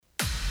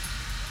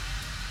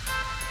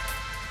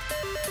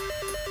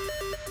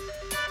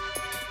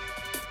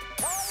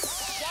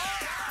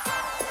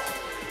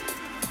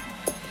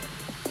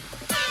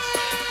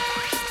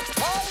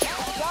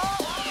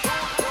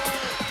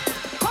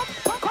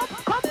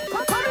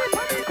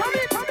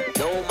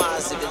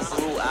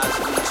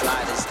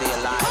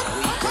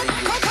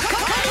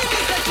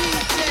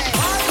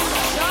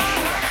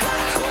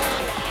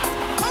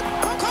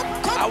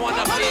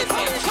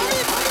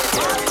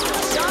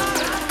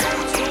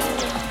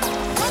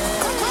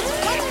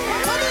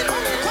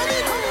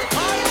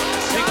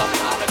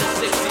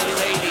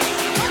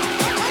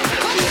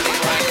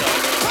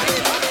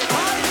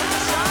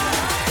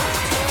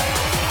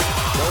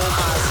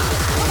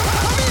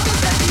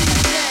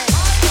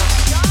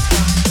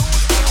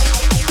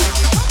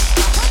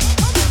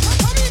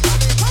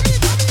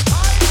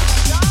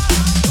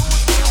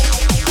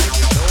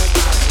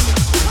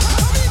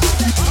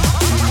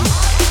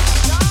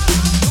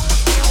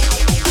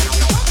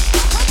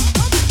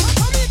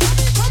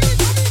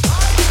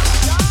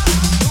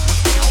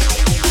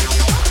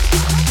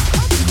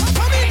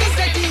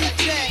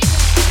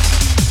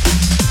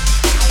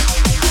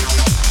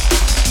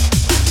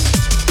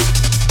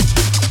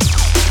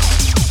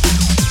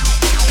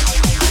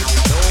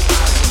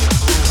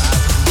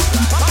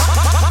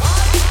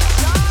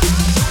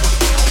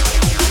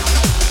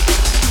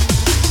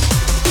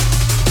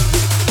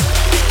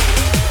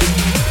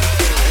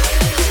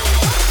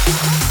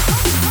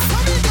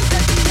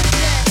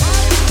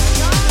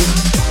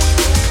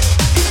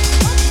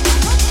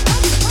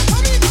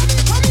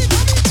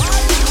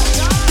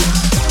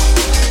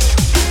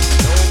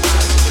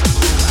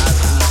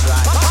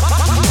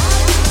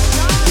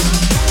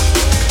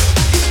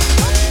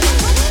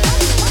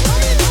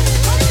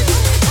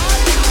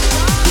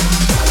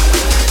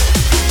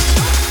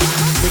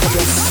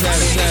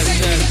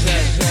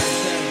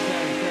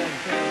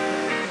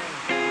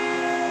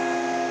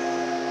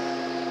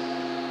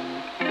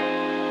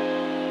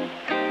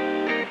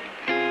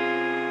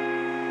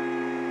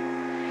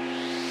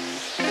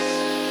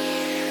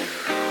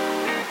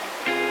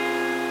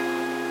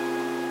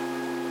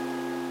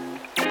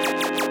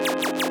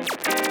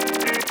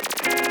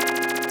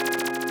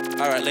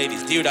Alright,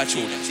 ladies, deal that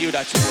tune.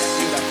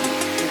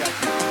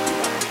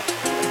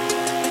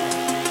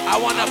 I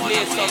wanna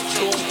play some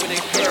tune with a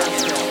girl.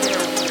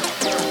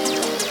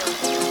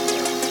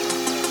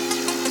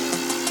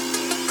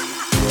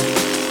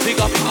 Big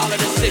up all of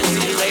the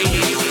sexy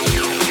ladies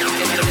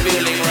in the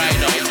building right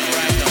now.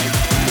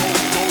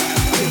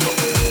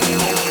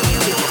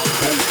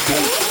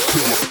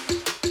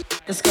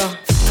 Let's go.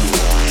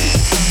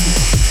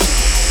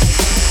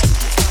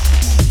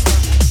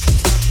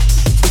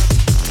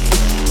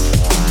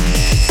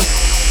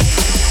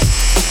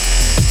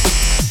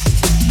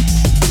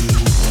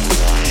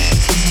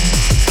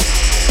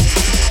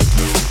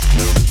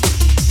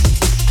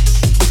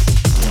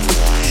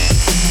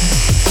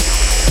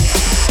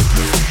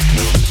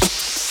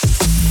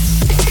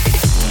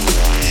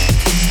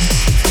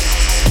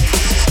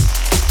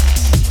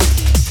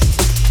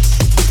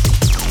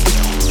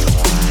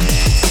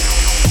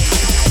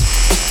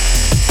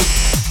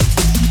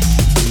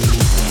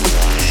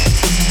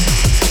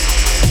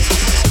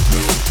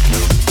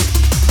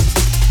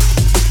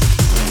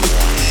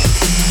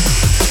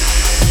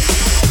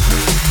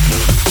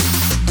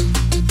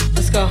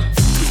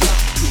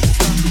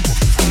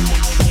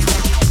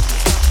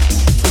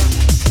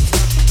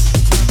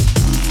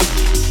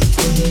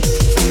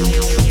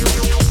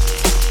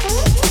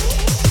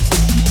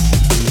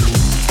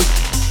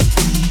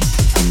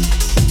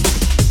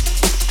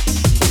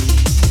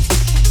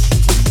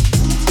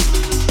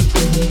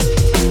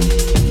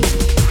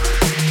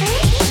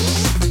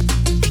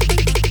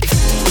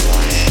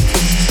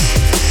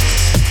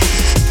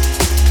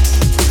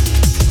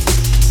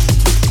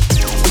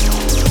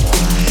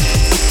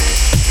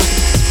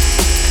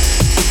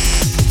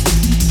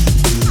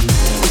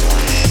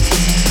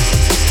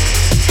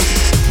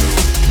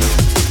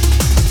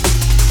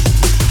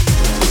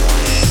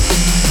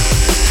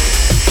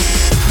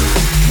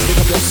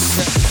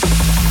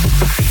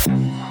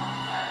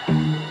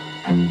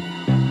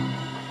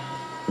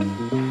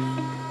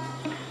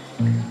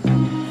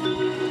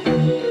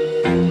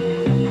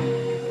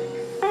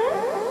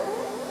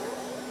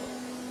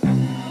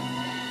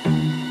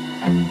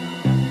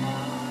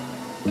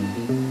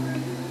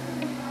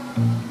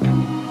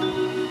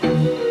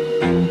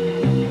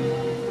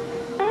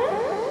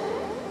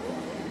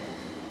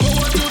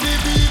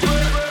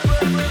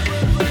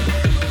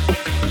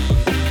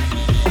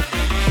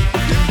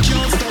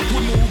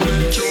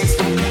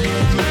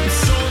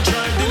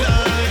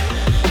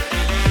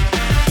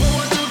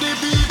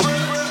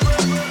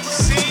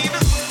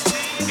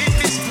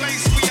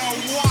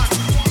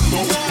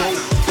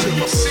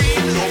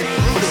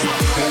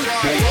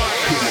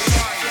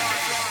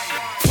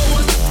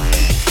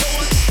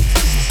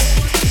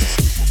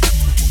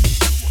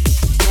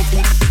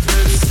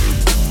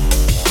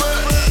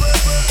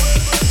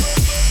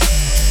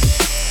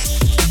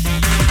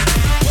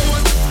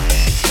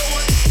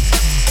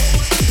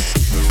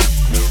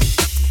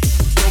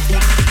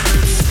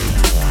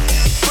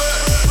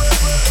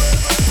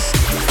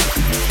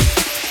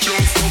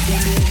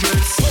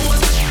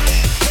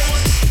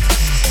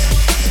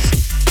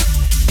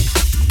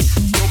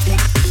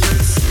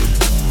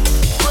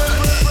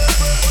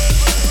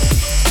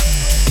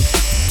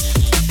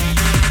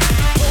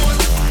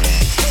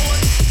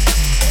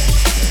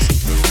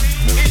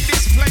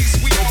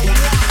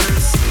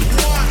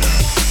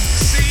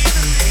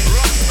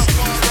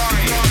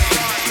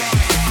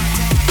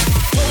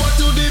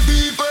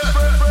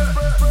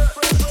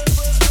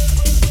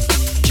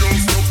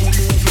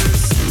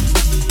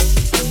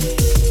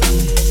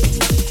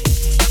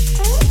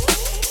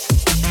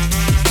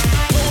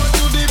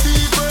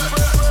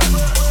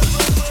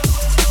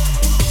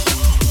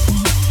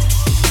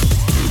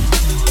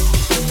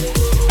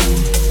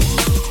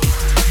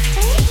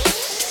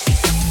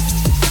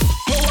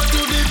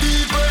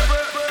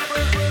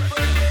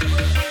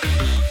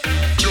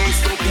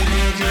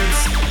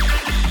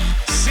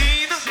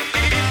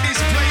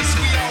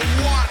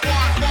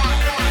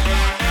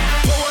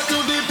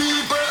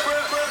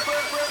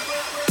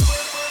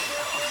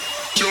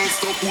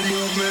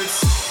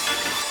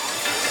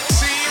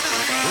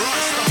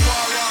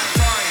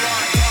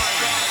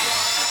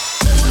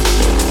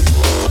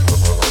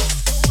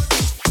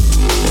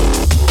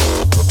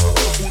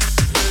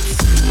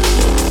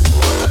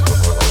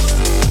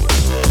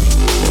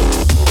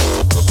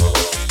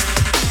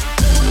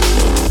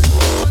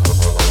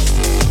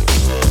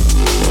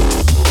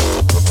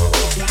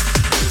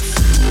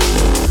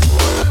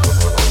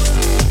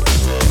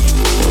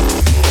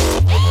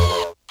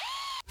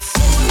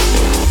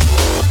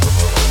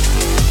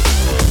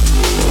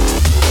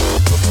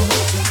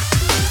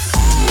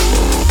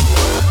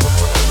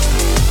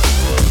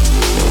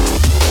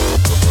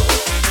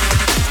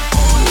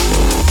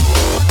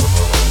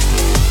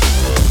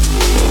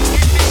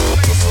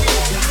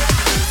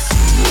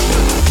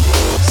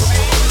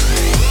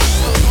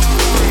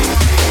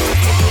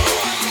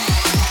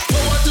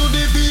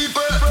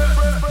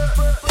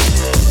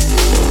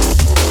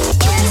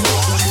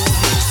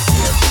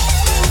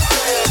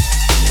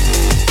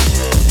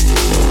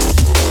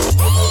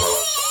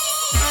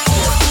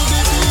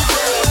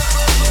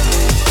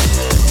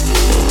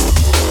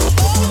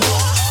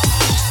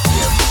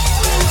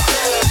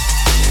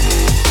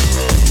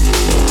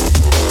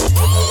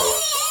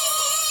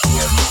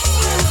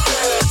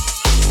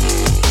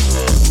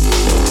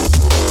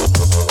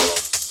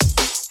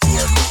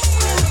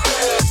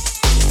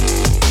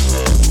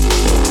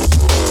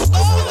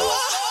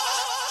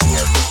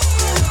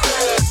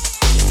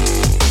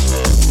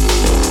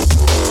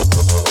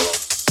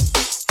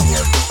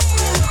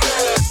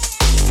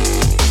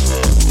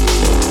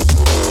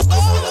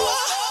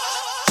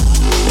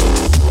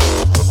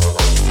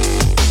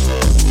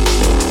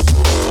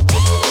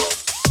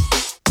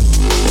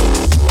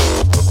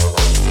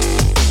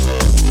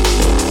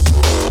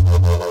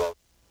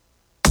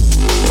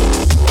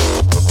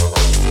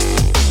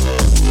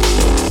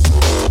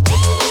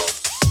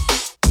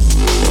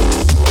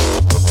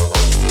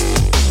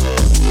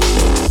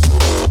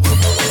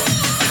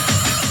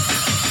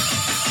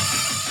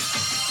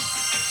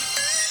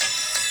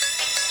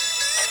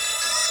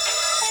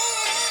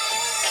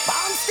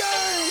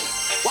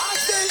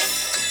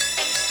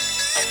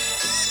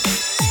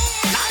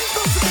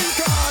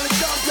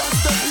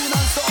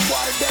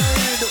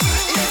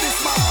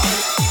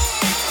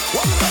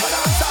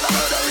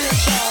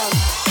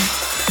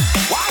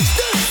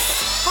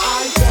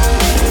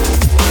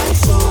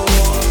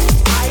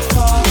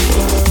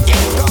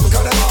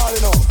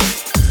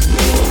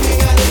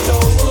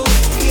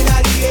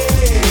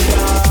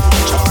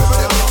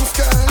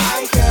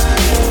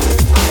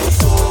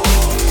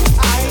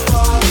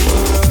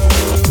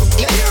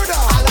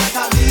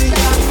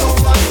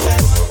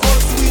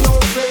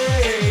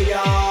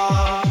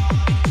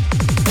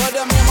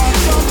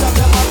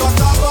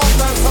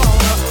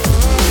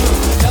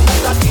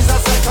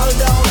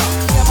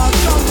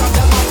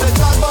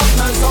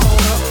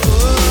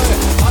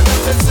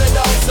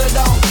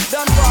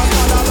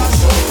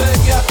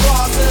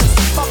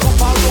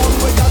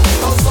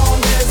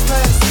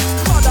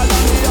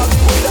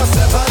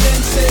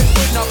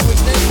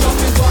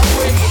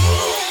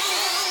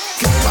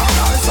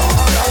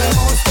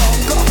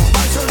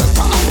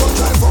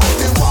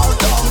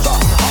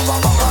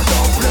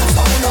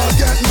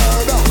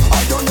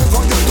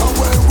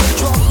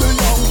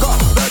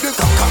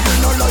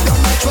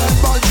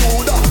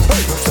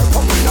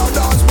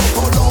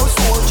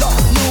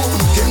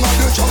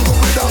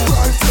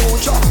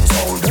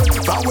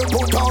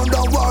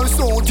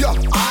 suit ya.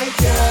 I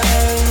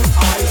can,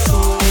 I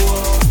saw,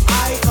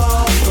 I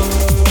conquer.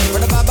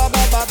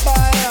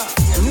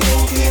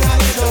 Look in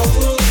the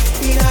jungle,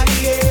 in the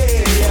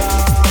area.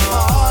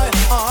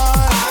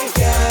 I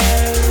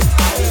can,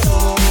 I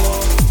saw,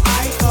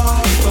 I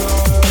conquer.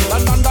 A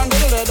lot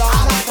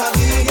of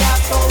we got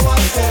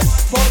someone said,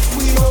 but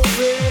we don't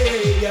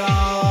pray ya.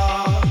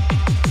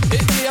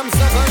 It came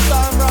second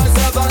time, rise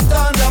second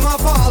time, them a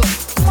fall.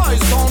 My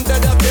sound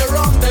dead up here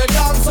on the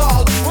dance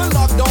hall. We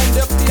lock down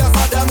the place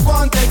and them go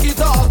and take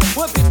it all.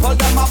 We people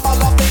them a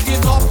ball up, pick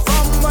it up.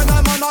 From when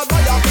I'm on a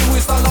fire, we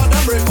whistle and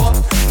them rip up.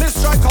 Let's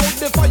strike out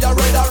the fire,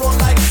 red a run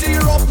like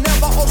syrup.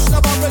 Never hush,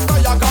 never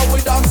retire, cause we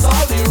dance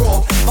all the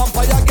rope.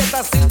 Vampire get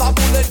a silver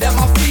bullet, them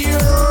a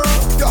fear.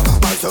 Yeah,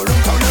 my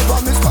selector never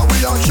miss, cause we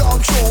a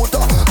sharp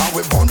shooter. And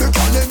we pound the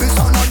cannabis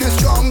and the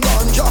strong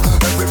ganja.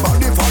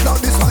 Everybody follow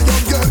this and you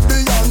get the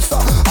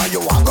answer. And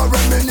you a go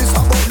reminisce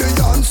about the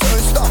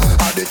ancestor.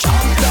 And the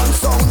champion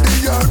sound, the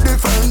air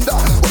defender.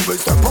 When we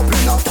step up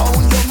in a town,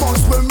 you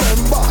must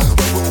remember.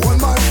 When we hold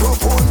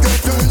microphone,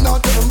 get in a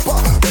temper.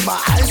 With my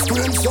ice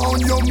cream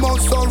sound, you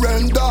must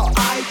surrender.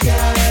 I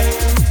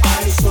can,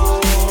 I saw,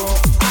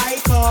 I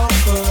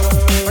conquer.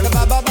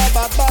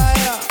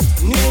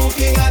 New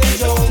king of the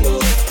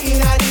jungle, in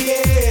the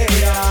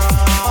area.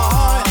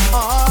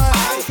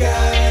 I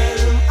can,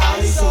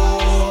 I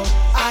saw,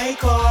 I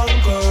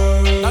conquer.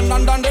 A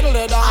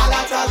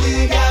lot of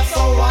we got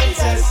someone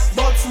says,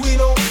 but we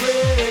don't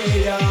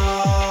pray ya.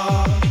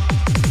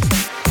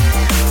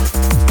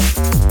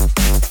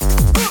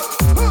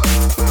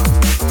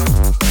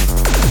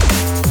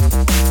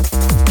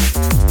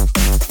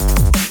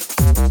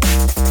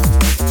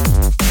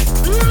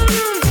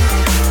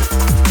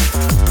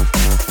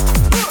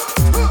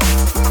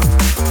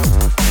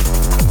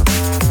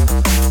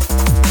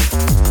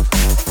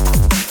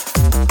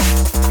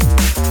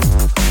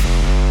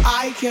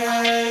 I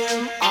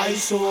came, I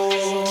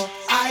saw,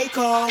 I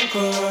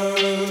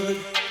conquered.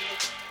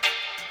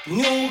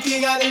 New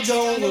king of the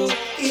jungle,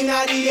 in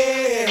the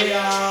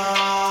area.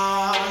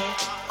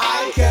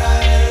 I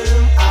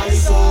came, I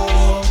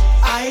saw,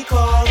 I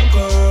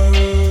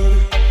conquered.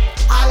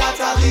 A lot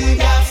of we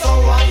got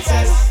someone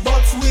says,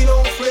 but we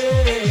don't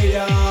pray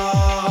ya.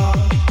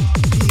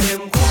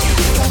 Them come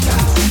to the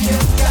top,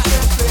 them got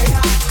the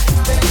prayer.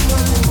 Them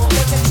don't know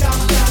what the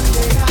champion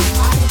they are.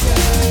 I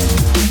came,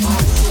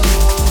 I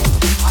saw,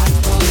 I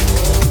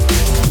conquered.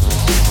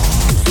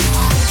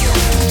 I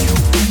came,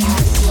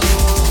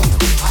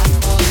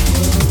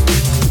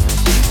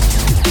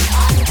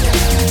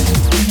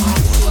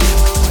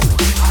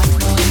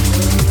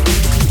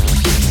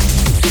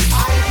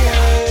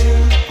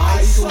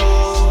 I saw,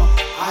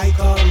 I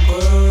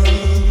conquered.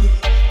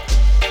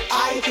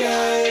 I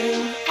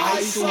came,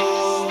 I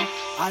saw,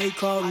 I I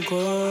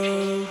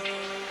conquer.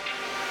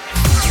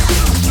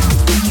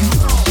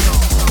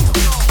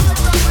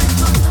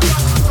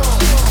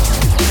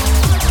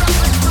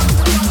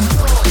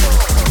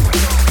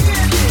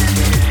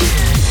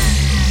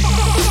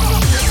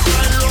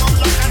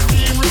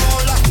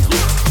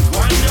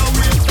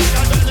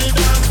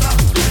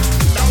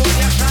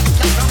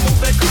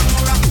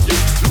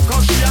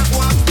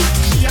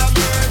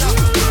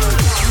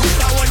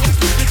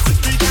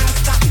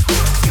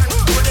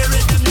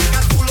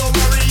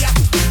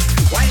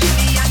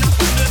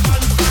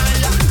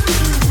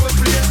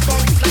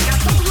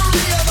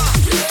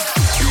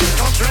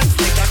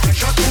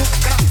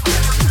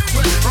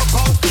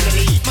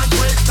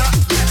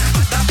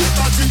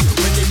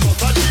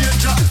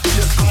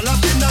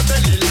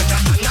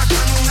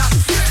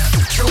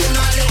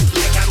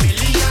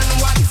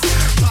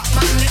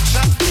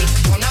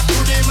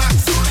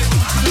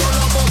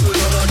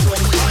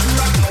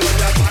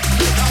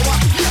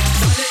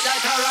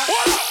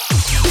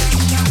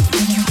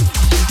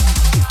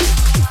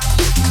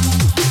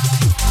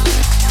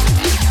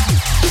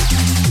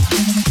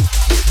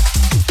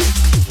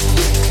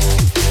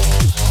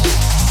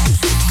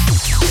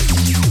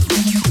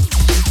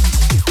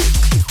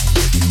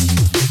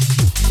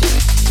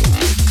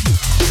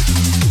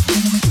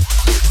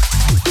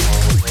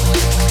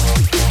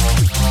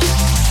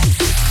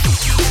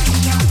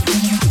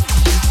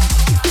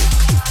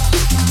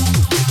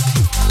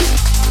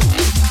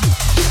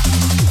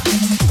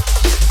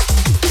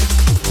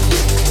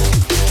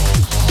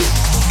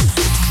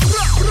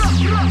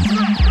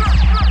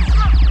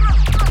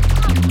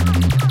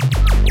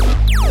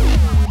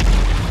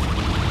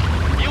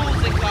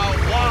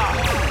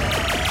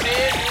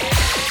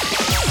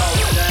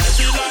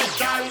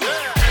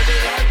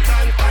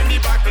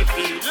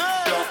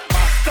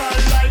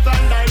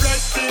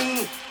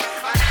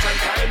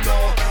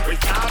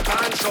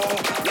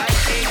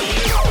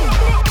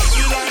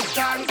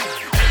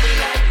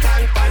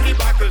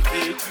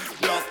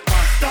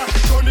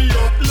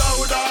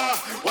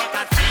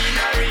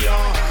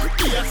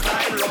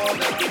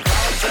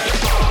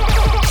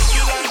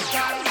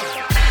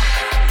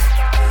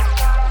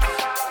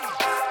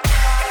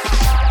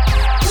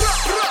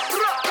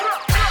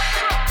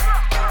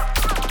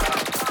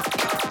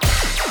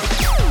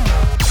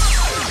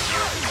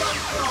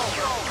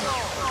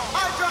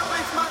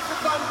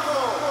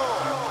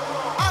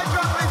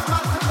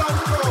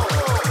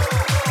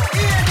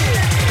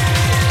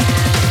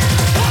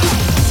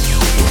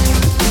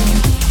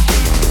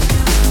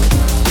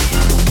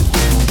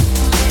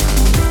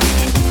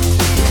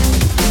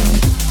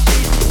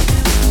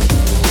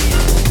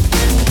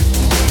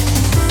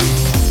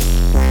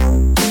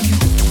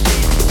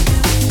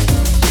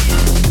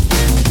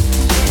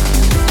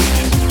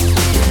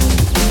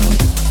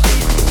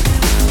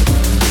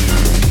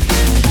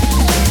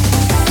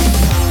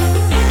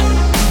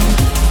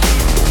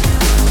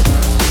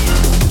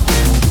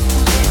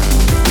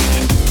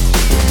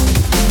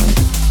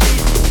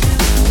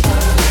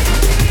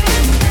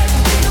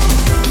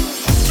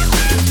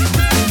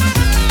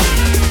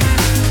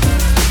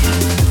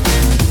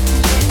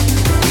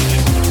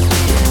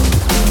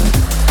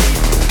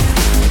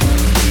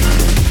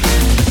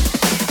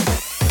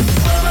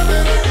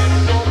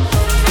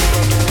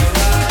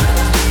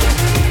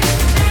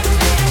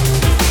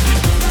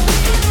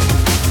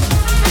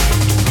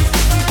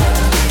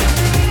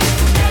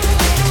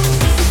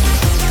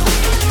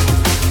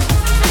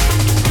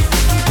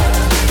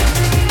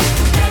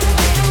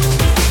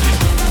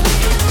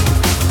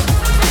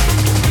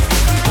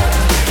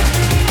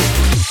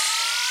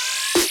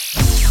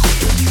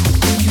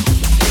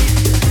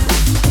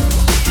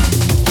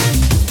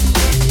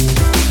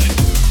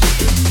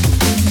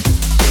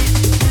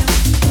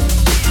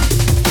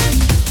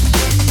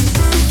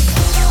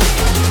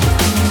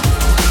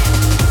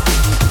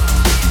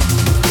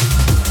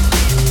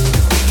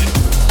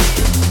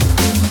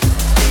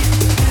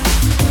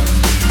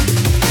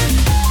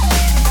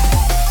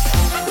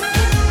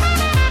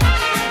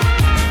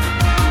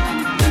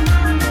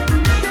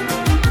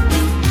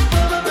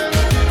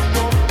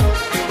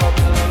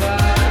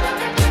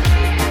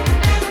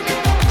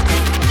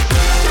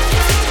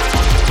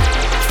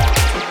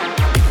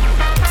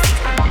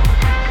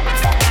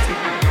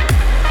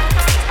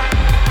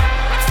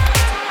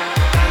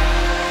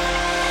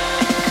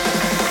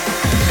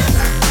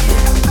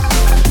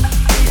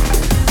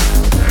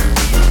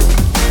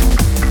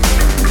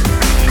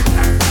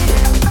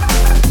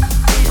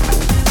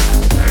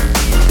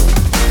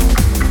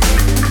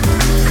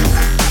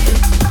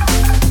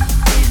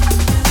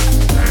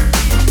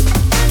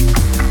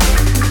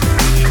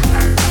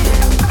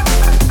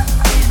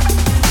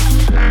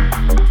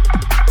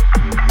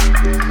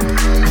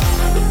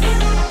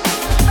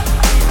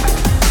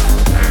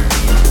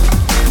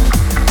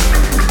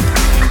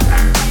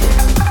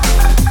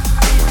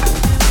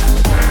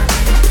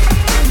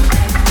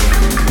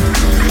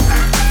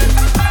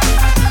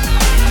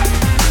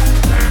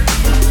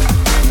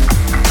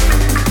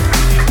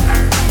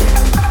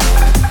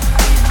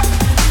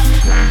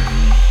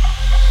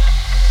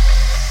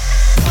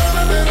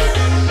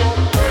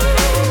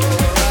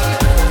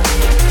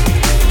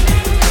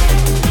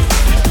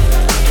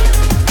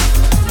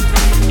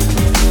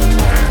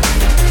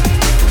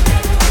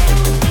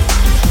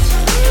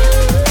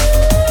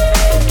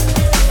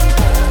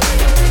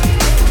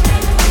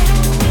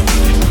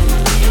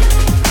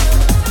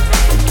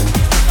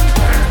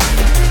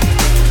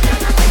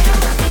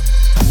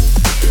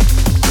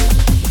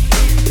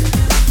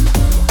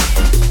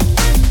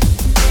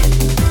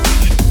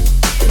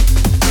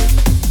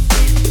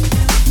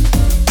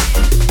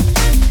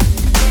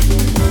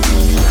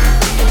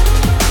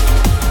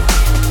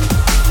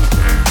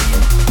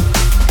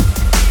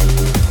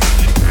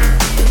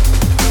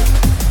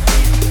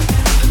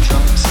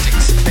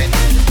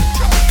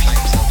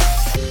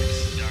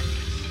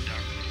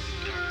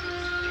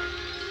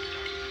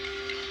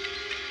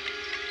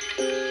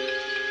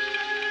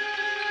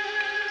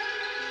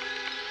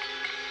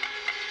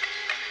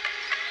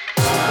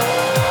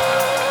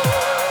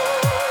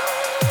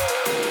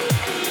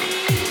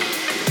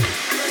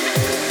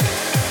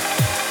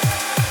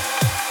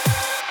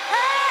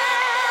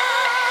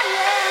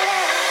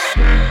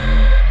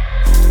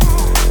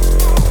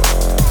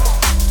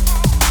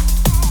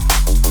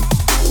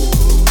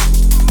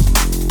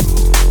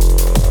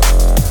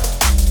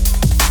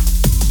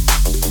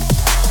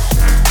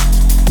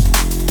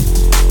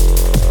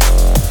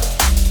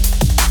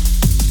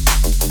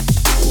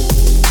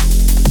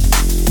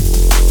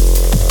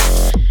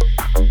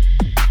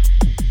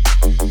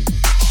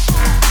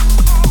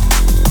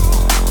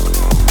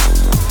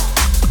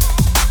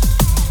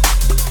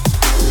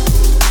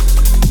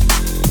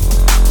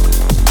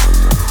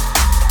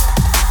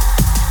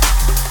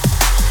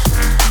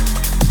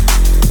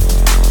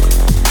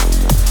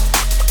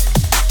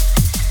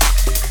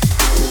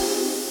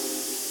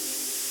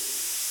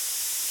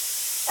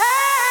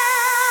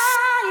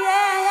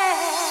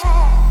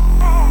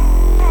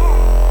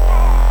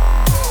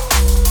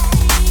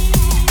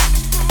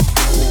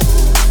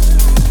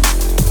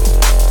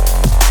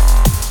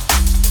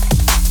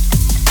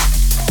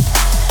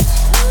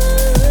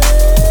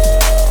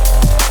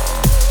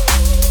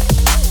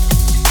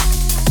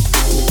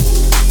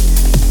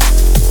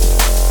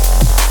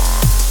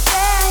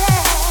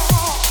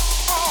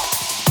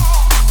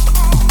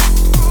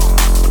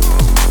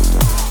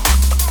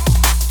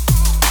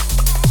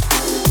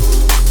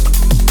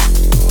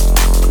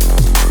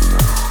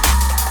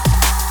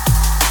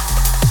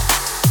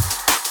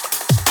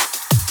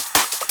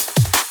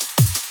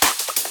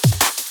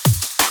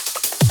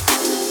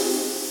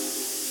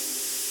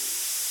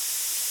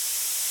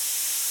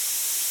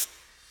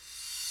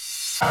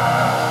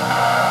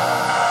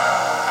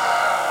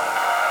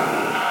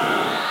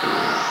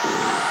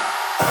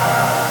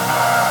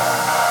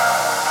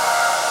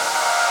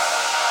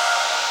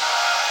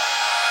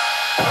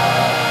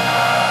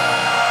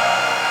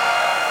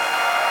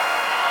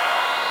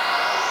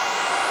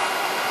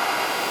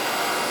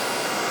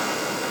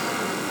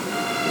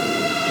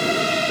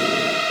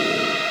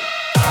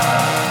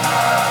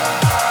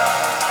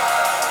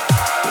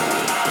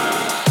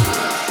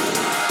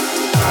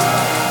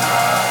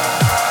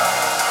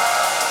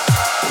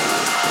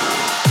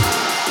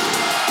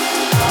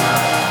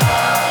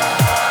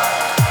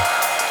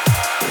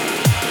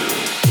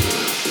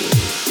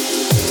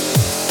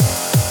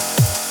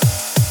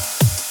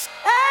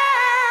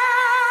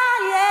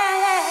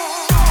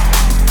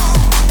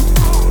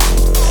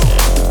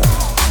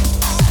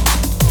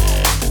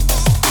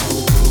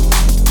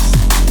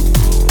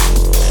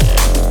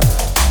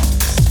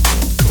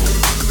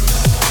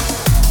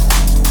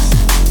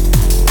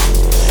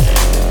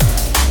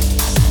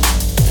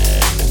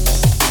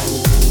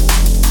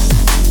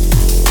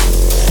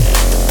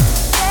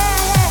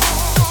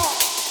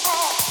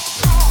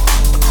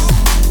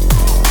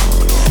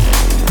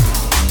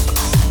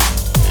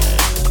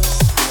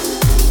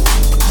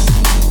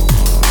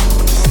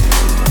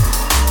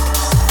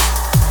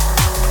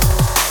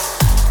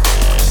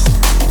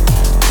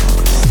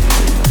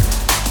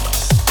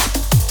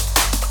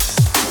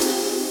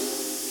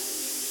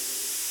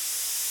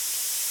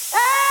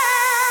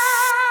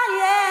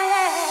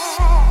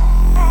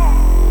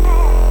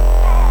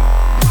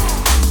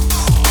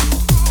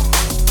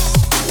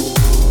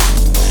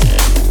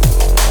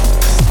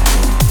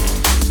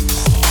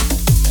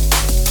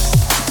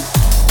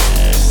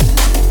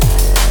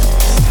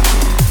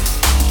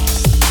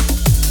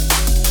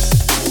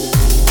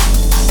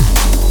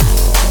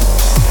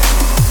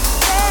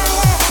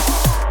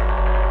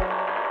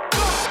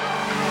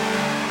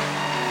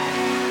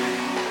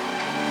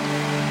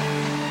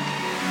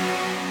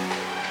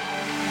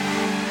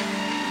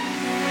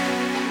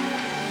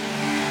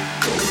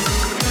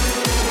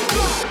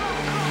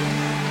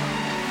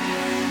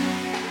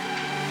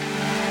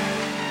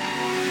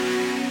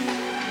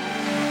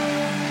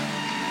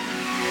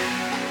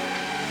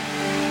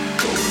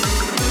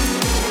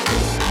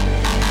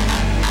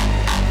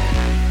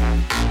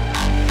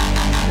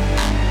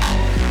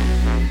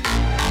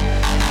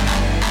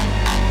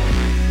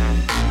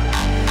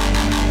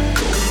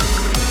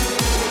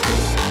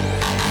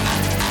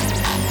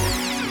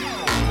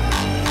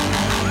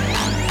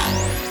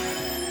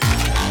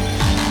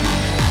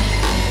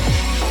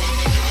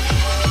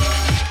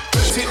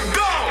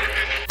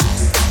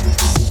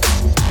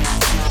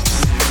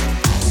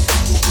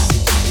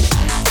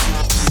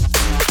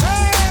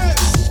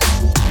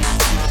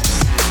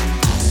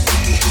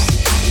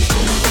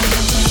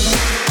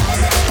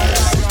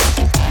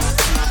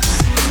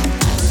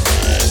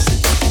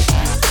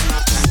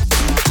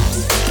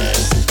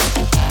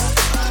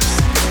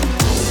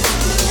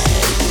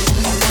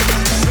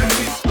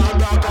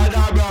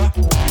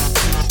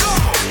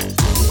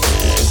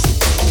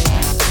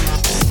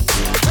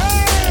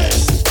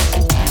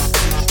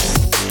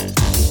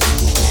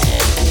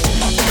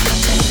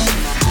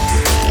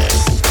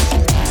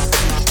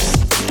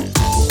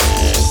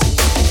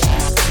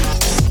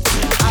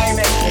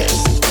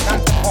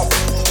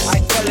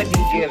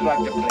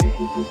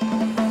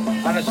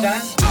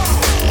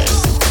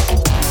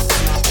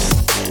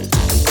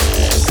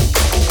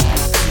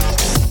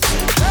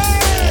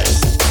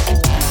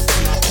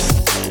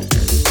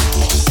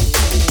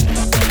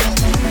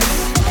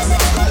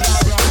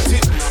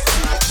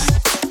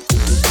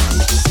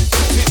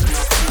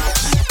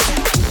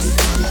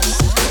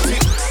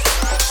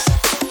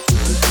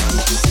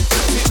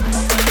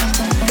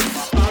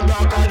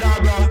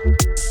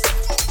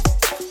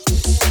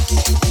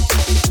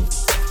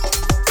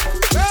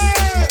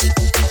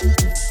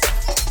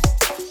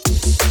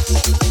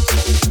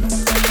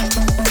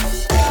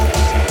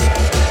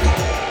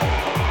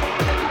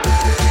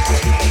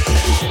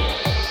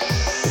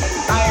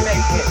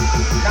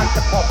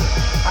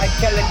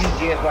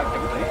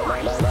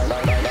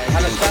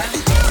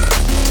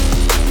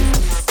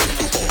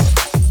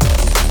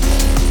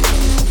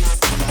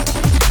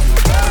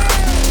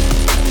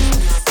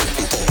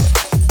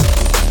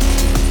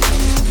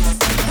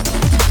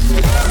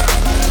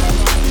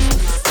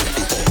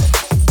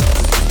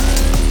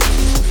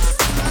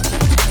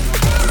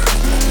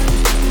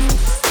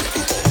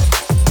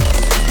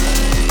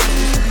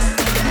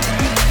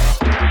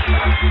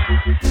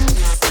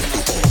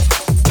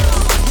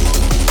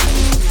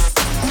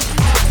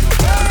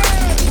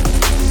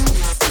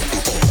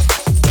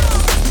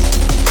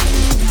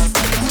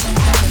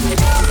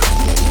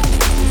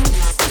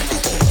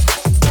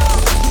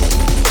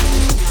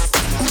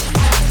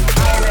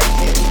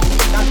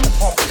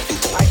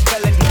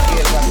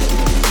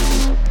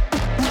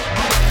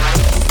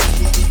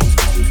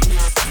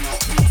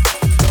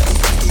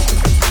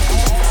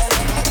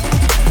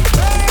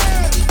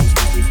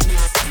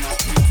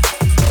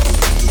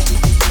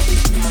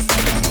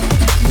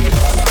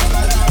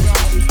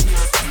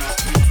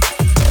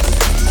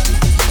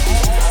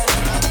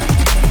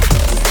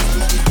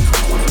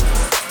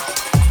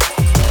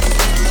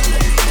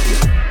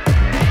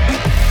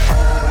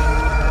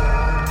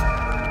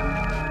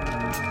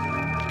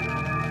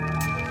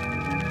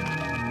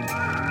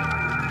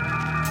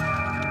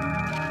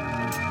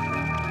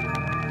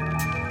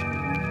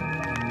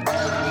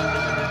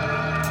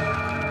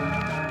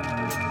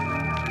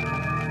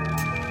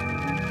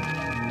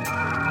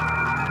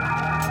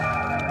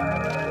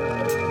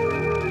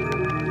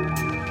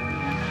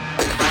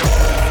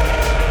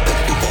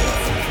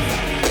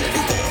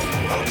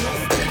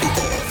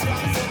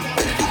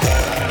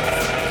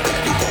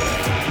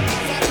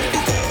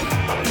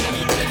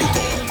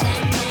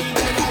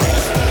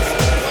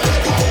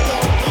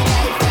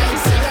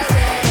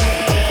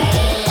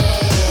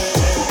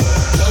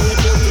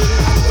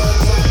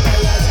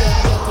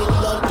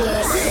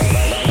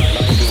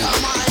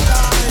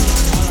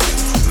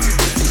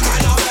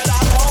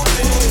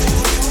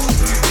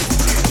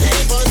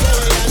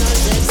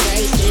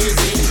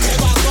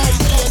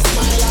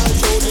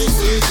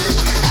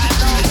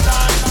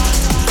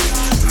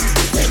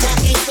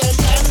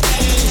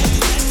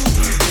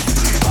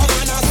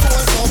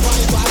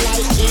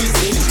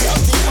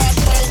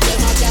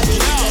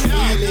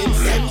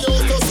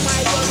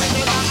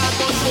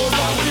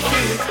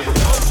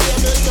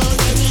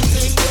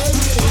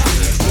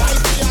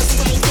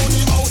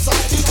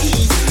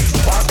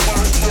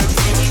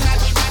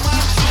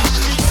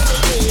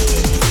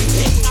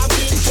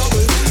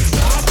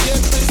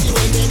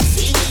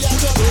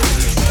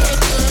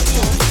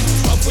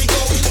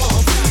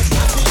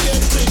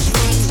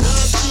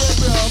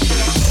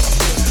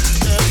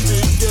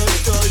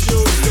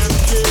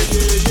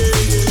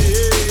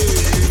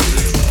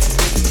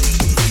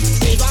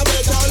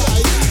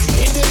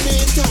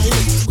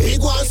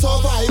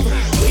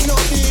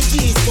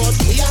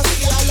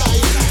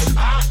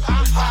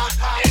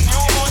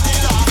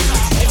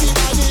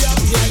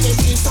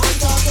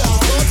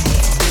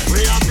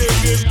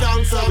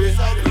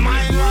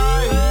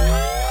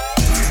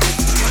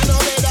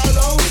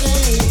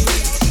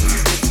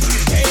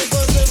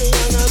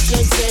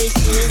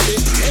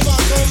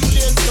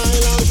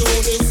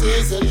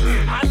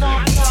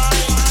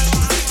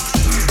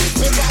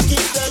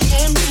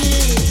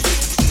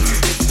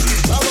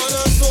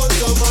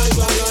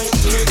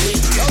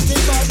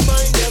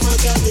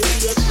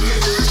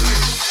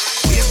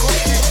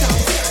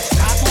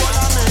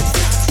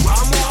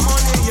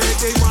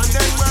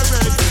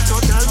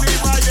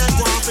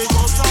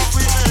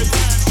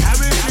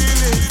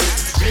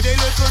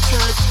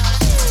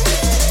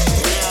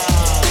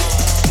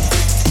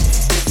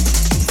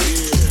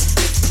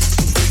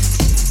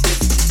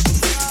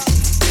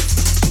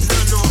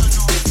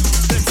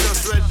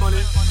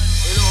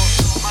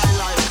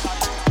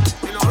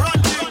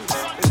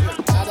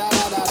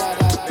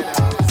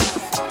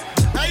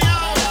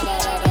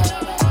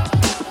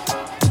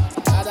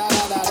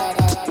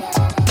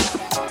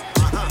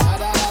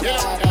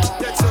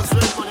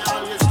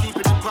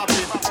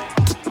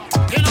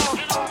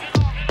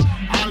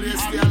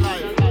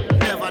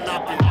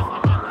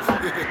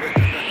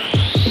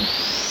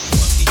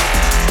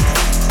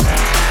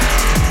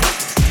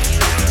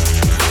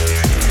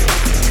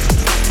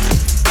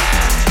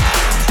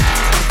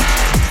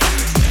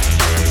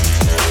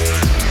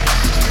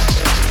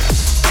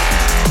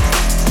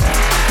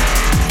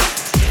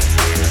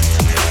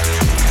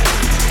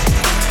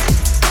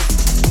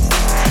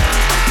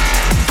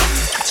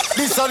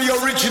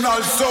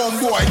 Original sound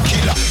boy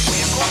killer.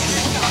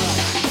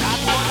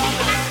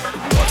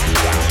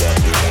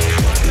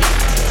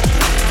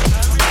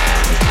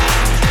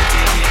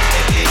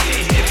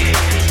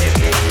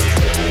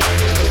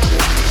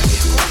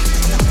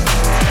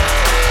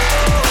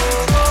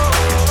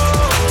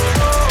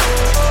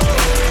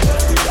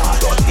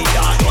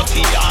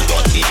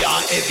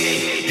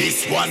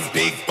 This one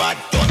big bad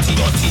dirty.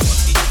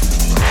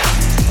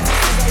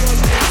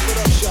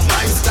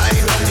 My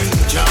style of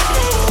ninja.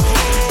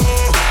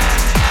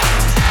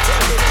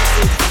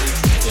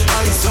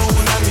 My sound a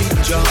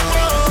ninja.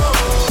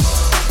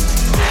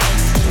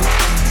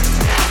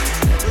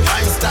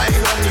 My style a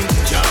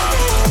ninja.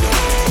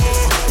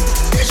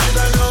 You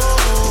shoulda know.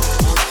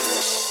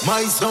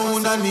 My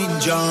sound a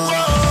ninja.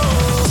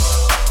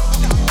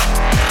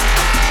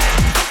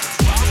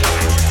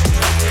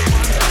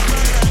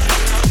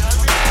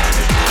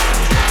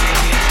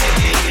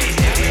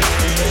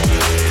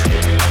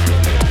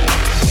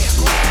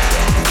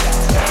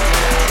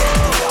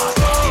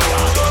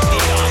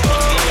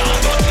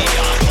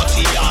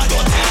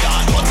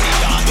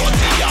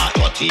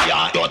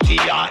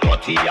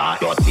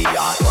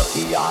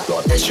 You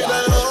shoulda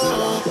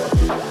know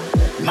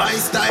my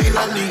style a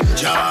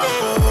ninja.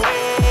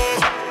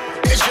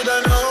 You shoulda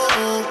know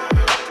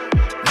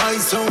my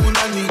sound a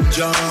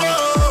ninja.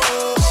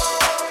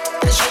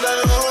 You shoulda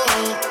know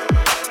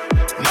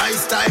my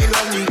style a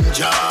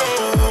ninja.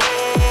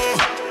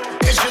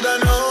 You shoulda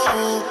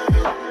know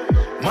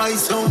my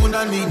sound a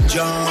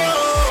ninja.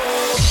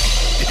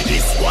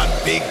 This one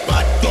big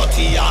bad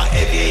dirty and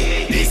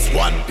heavy. This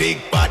one big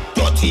bad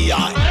dirty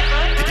and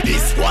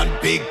this one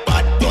big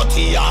bad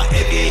dirty and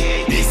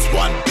heavy. This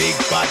one big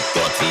bad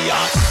dirty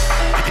and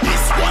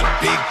this one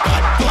big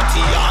bad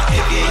dirty and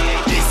heavy.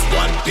 This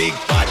one big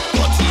bad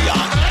dirty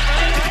and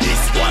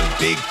this one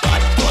big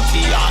bad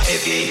dirty and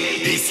heavy.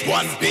 This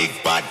one big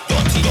bad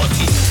dirty.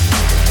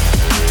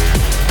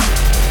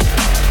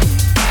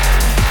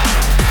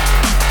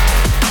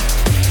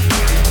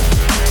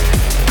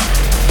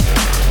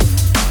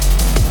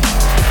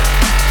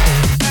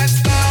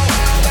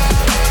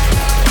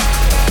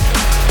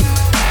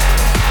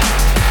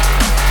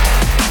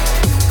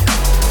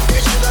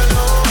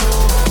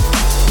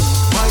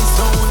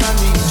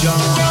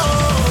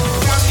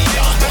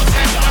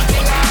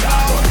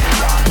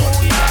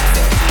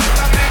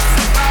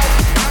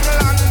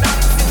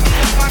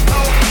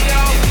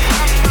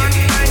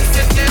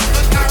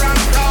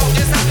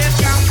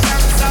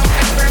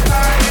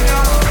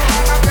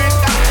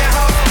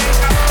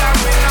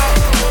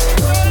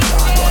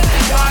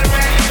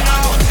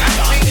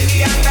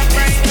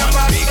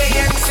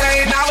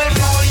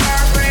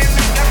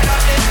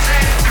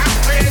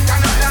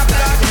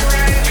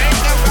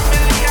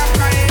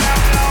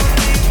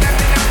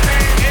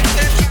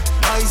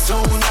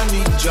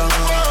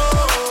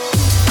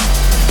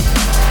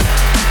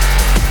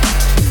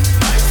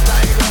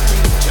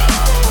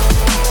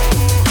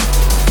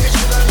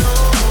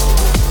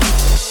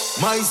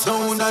 My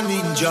sound a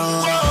ninja.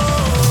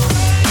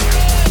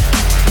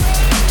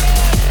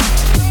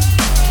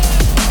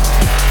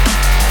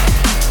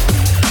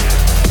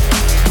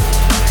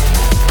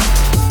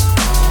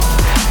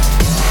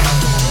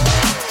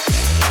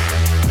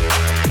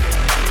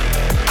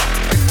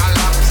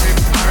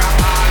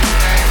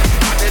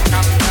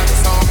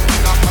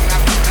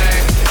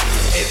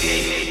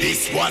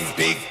 This one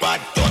big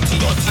bad dirty.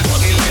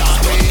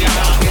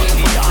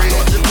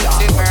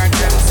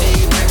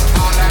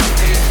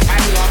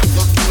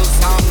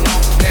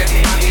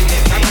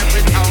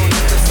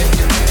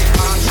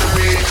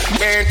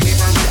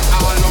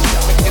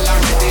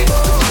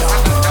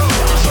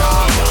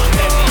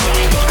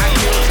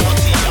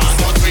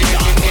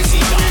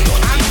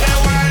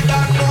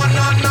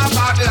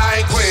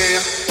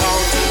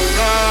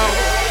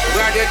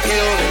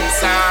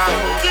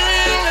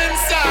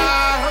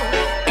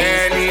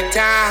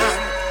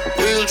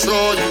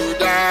 Throw you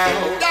down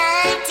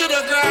to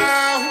the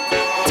ground.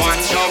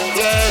 Watch your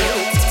blood,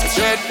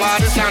 dead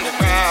bodies on the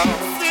ground.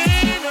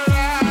 Spin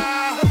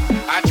around.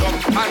 I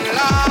jump and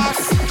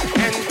lost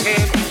and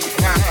can't be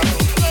found.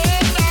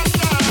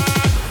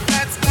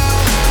 Let's go.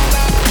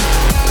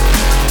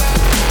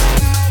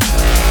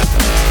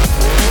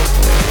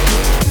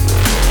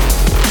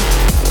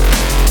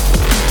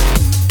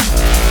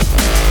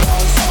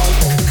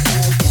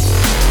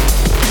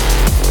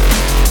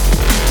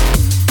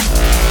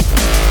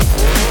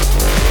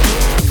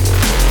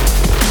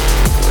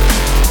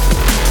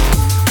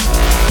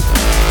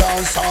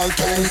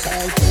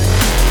 dancehall thing.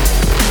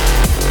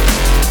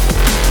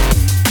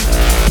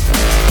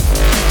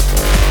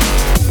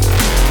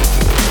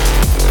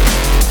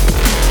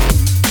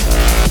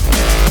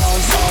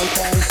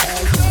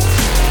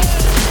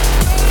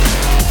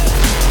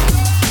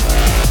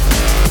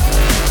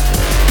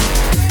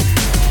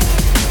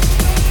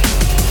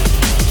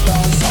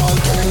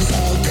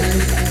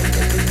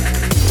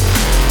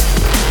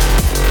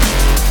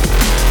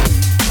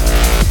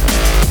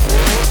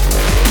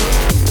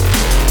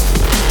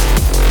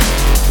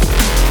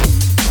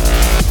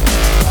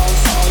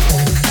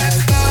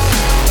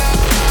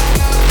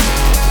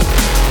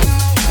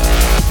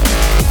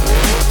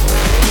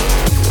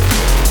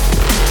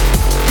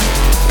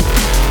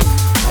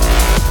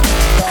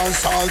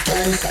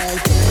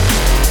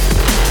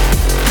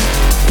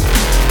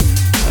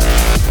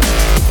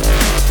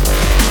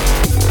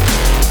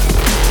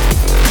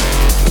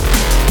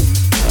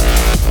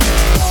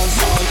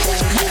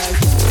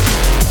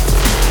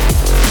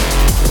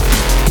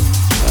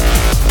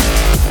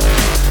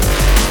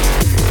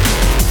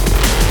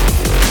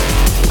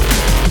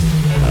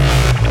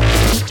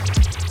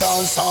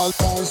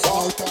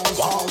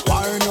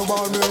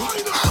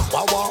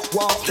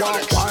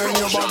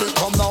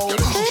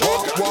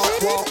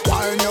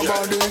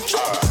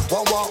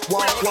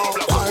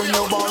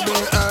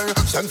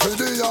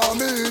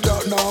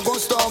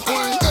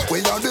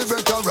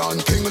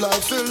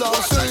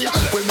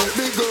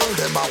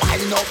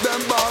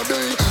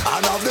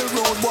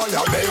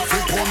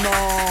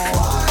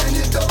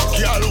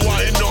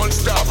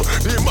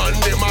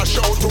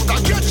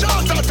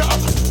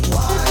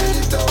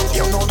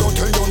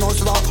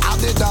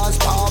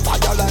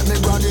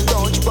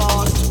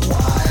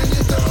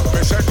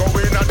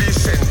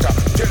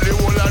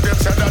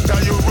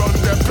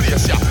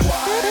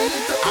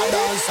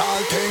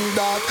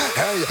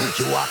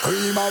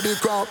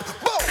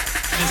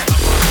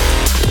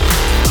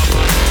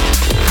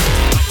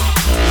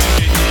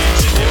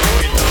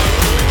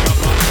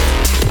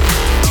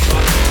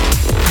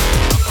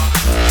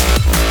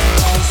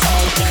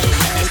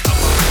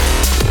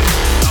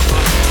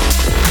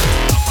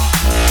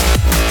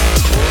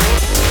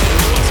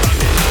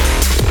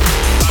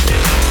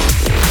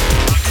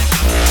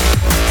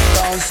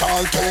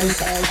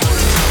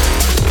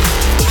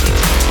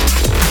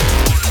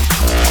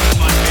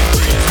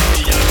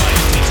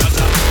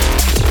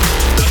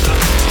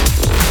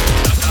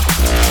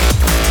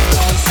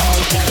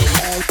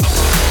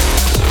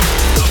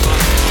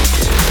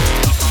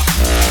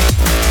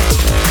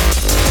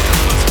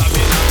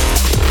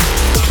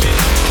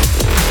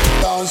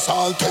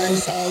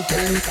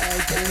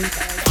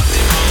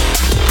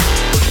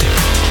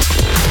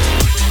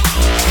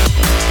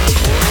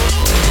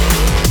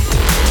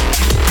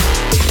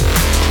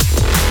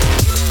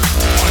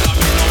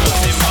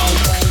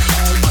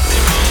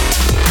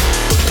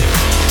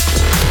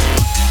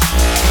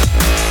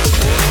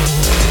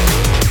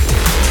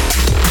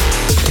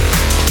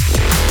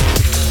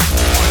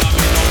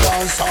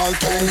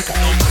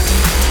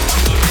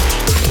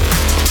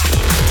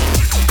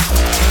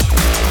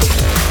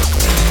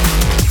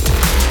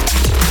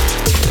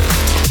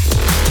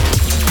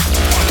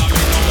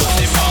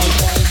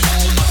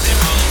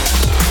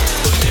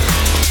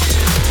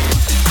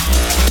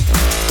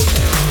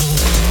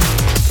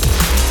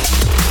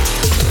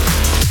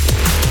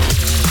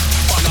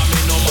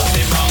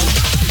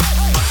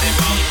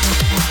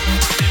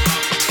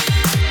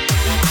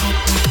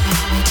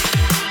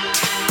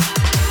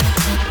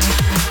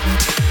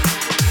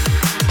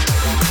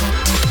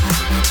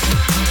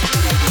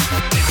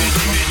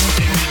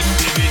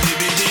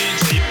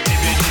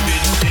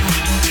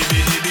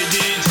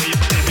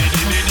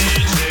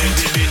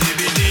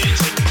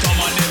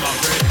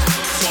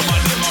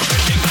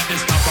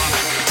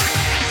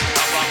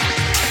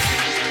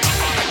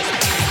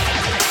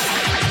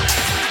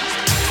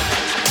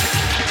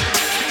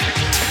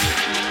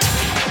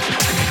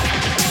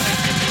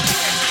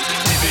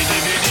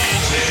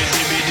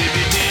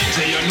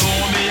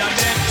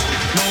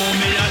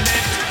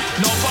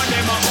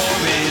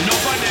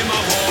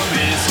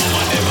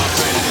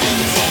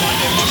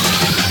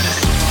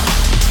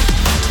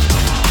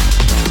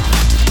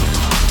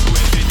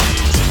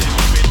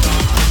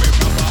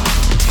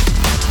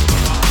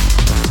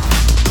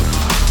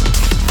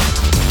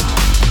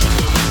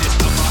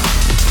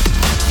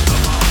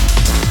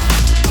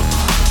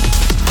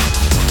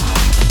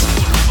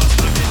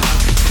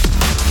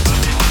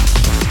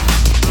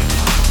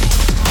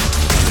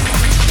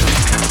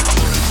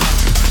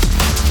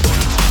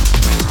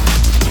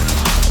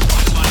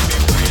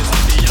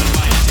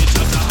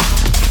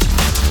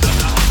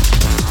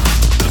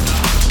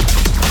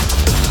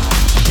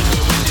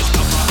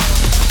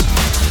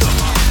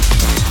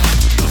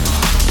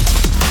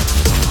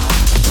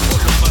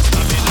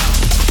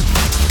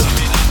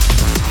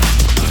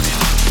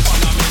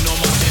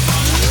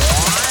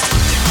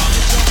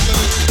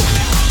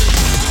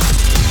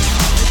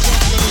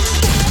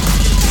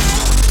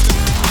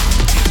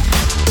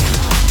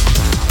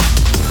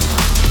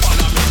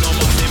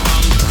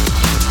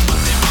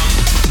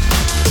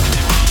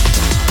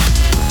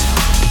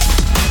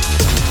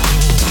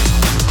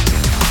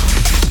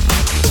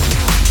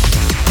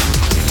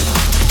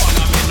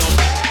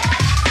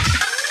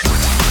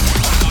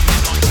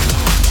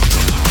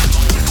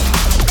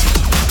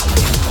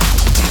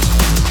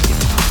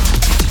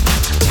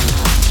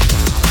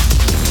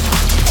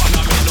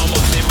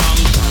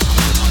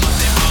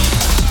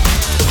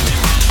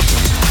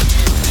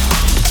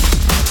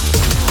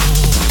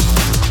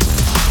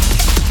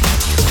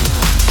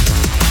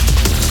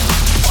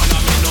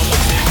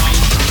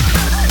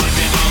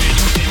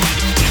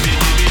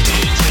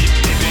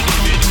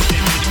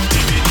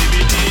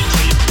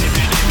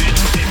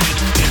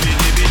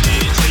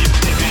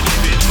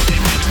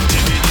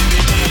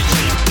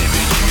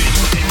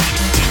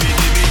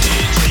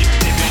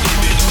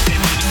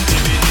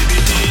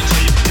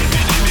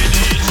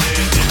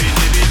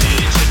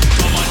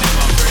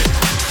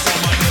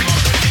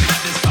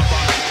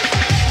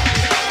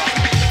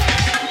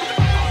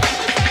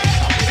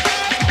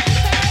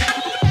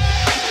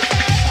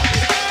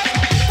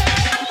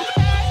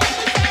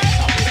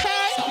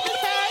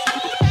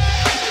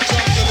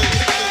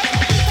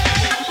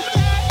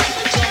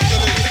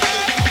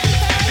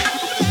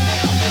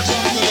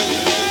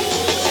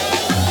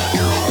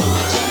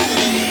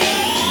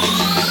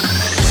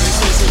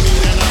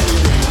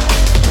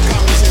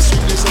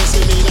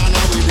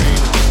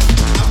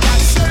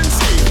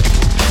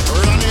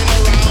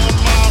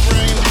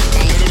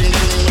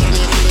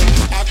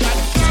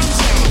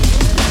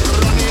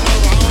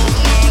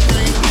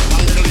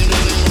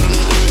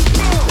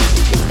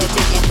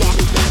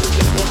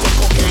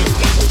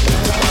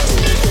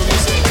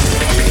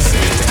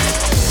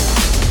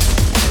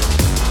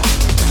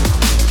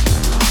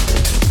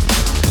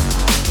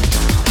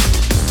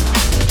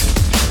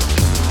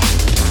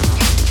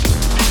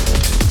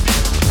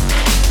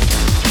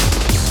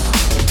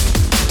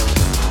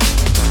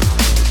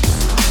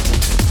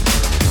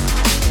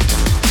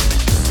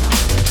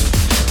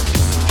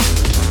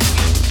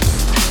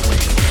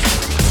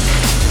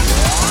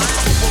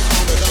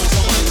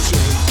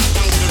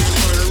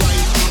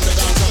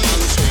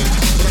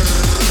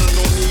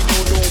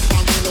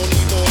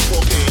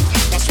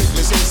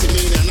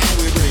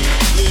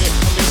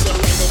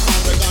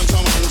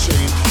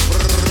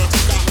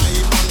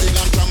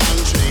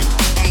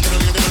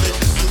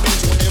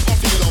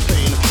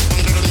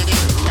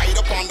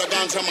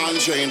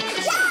 train.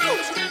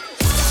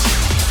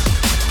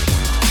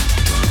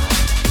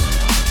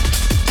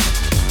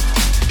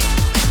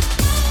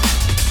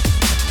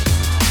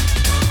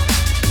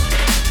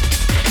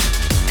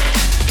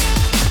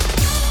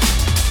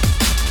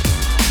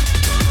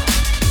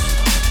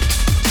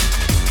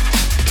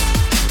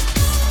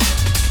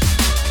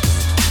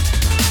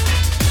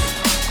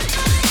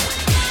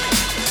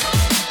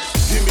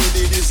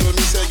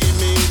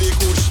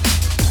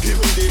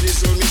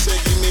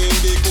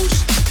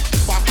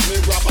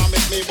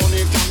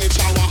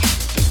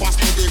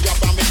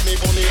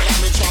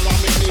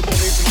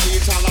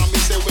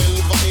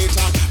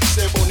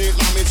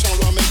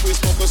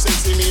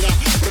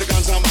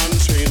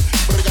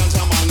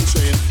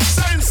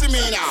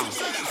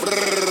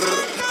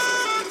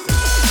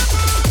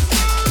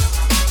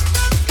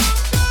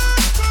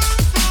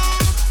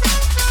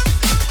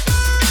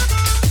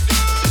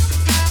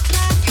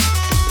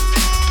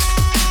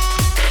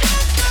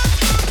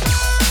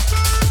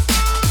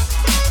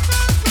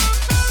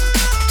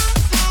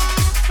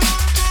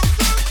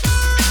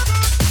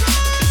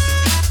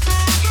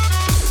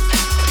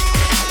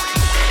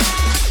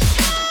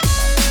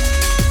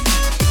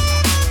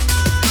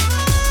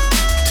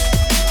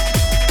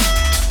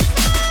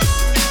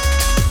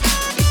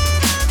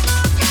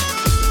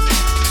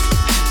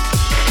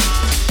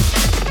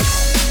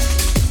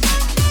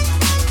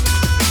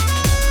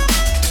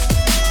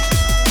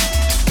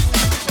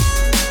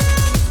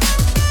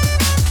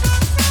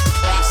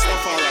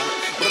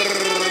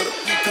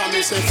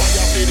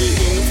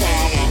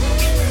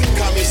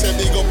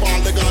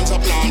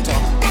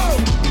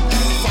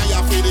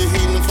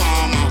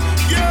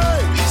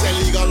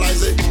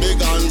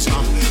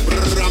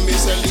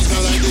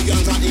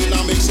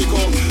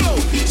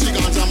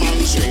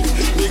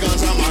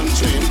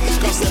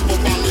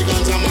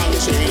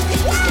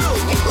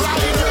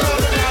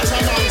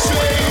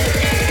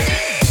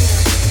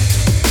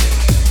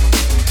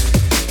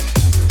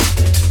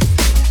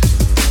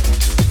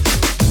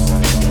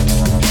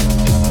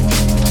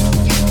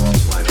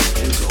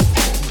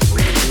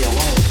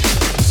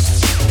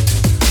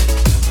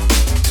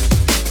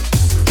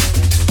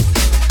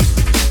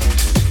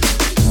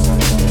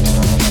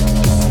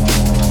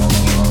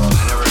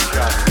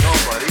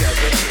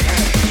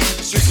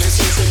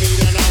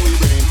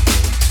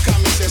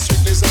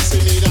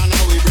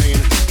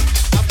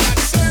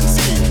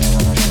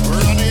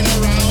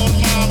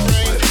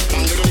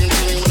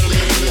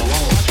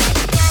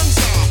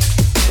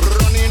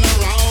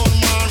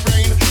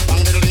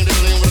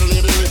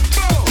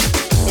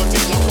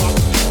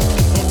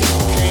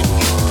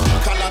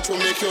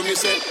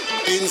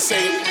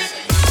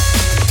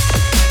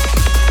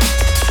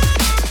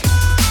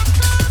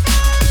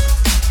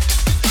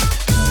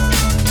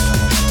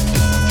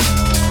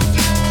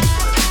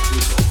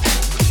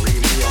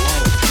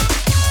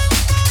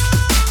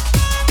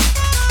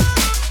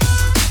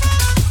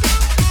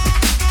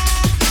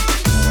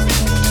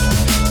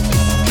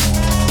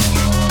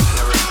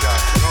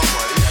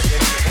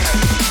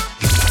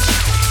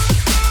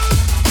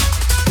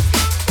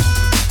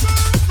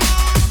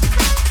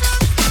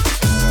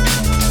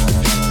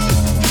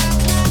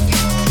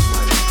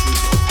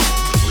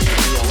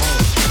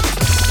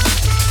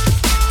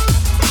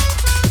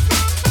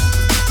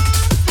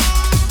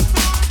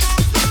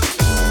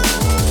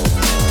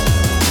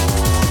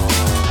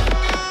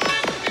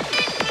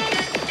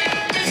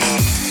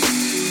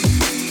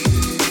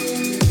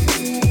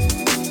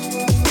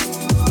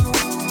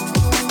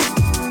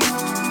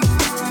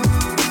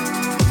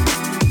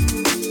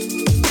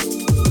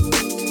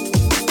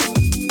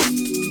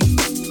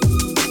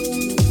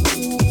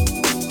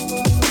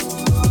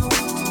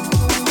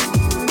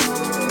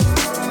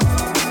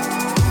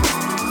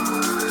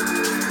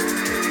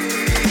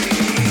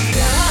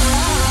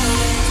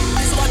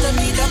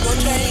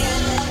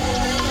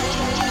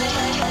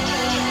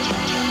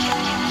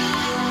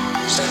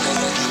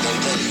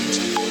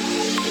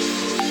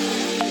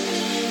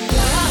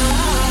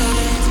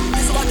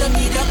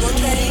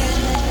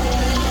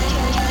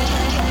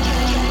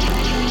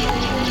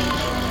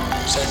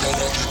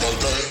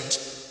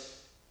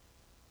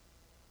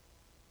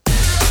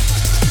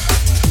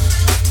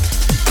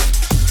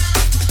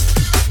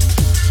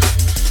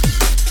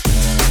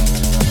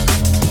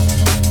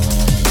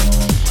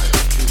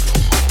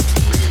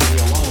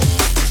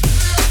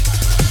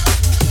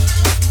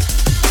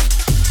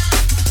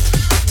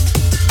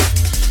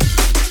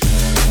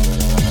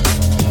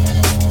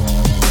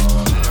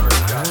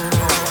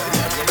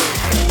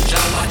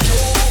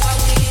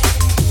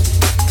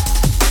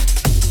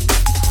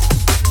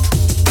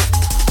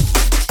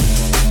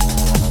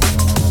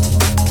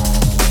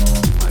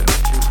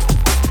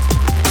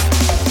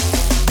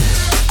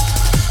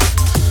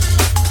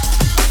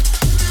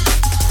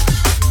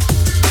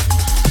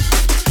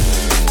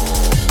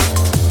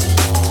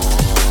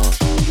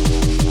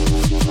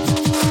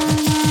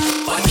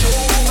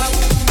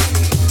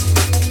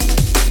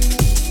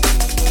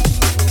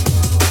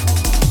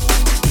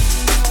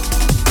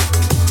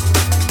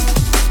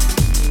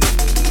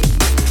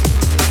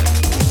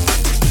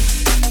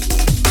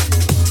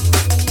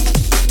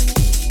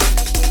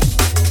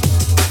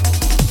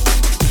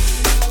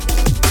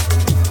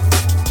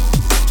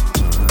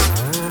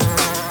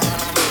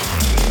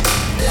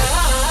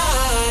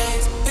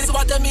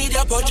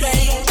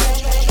 portray.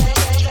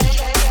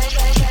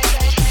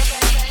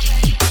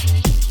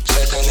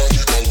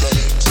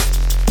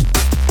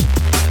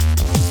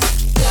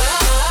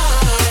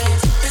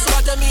 It's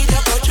what the media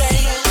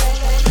portray.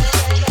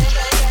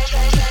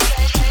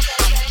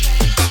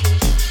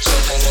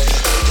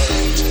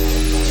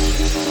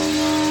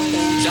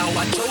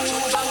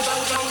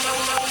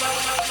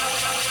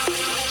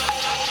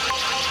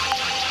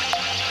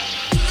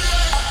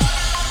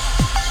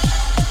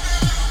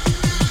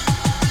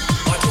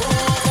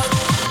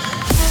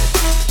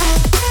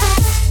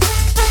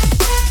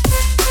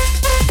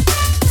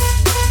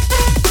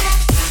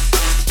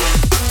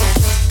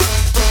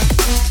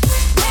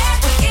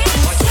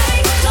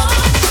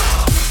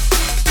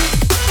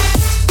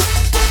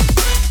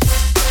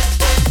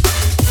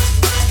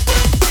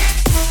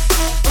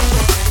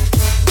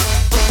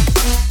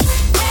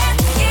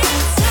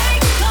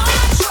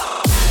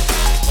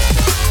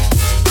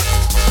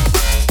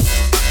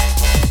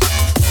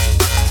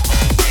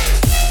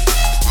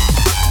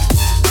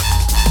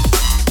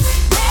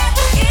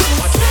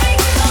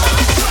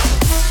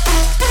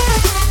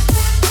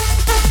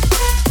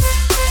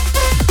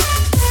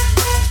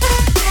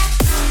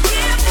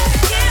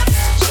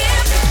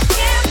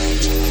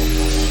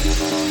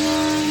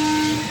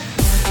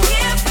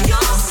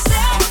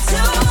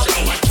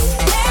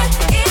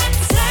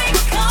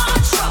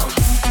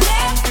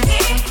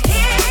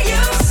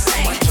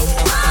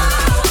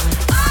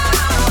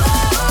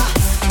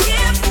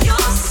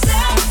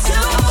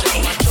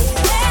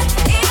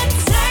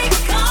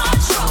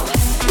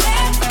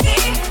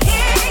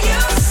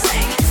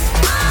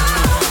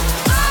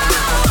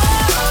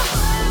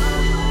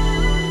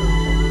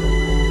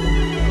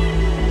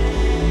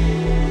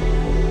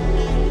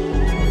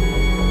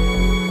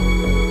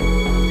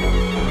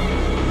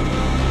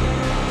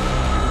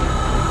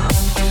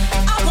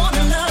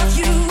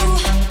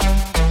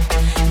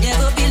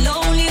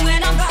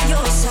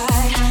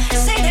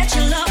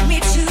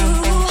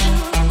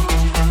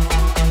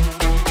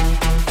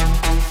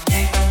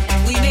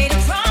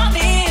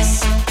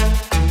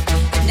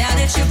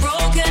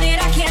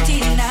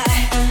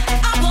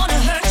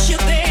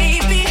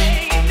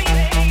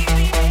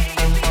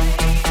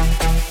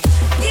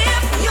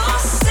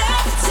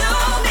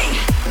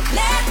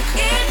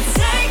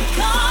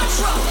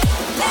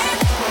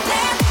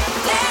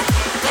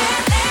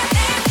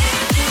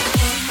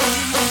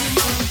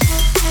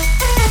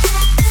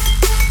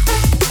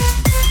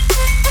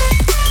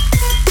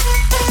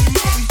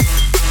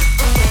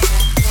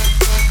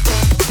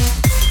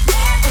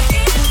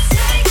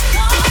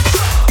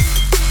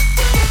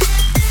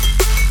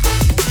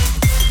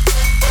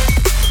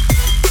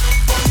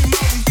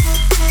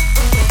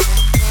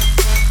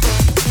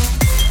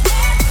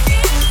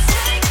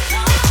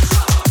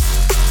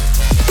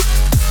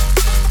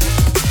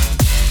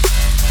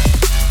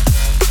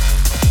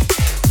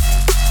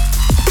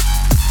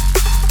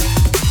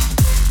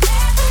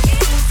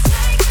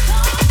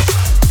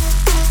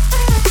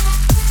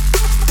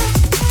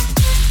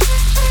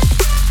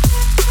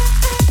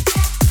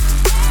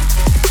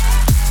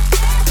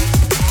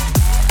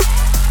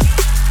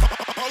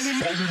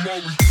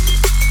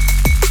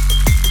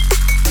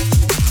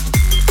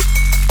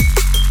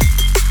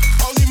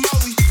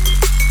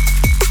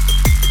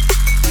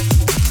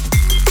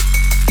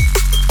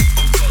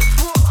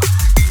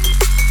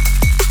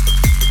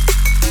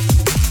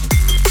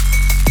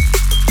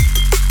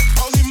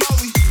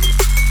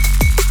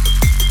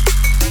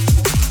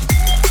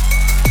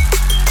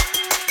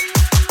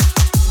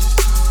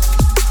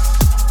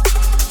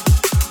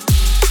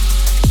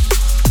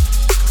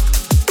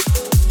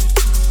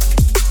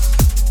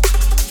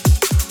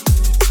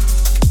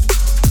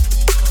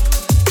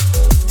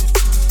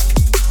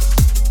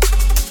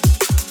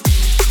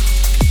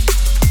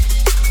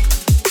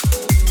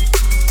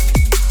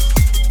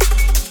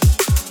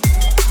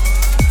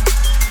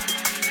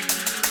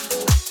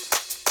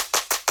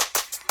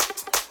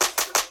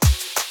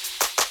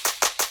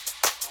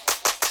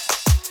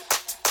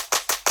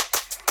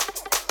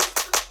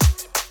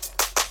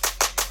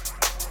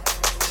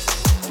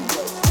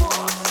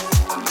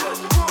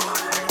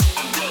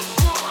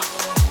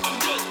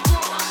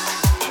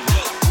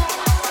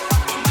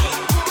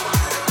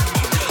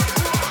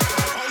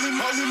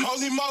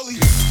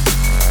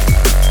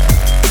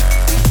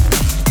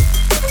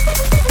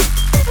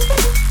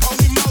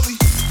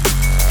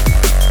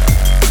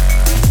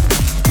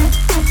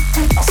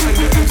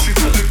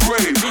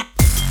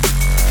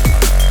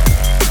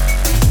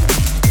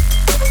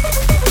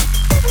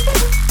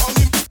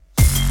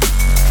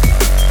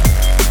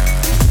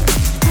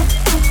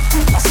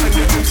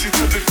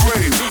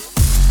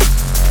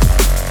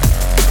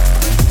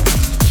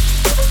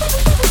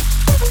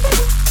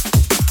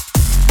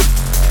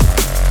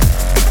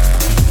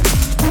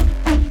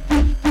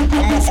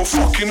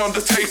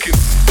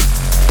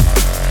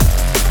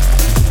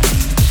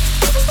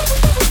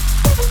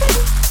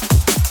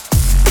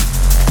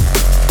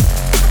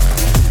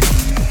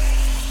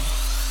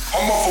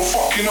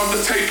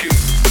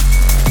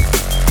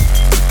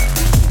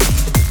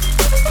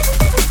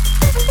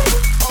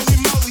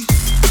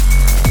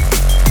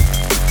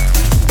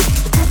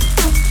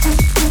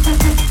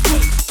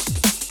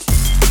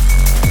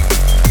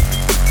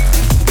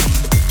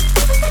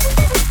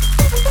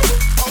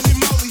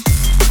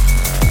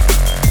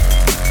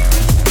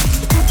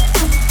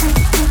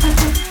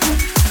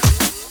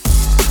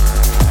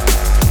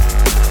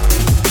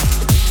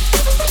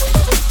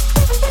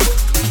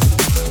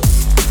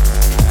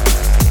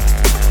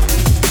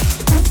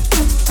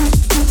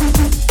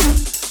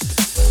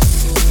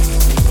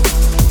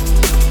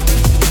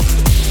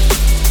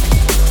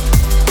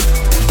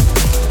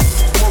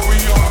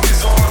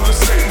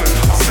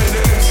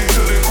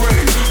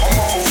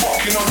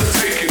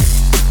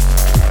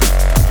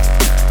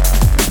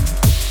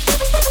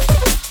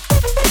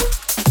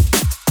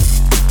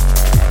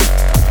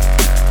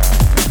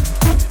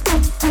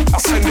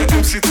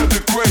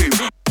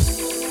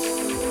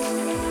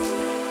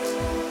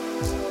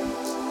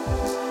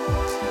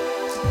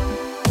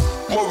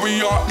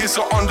 is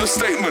an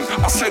understatement.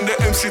 I send the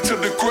MC to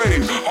the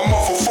grave. I'm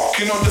off a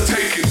fucking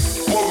undertaking.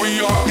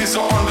 Warrior is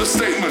an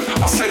understatement.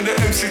 I send the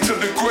MC to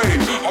the grave.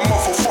 I'm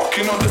off a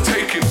fucking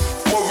undertaking.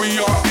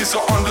 Warrior is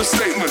an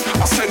understatement.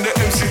 I send the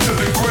MC to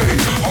the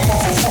grave. I'm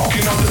off a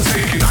fucking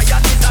undertaking.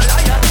 Lion is a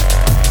lion.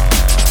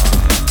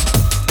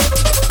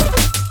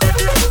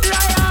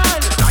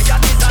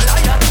 Lion is a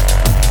lion.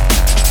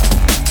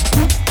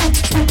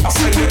 I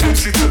send the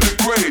MC to the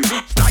grave.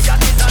 Lion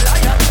is a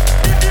lion.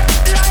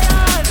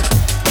 Lion.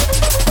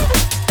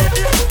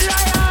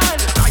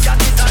 Lion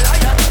is a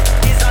lion.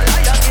 Is a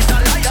lion. Is a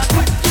lion.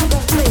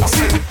 I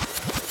send it.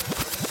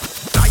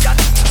 Lion.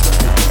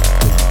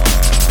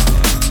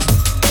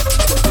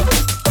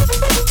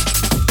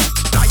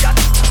 Lion.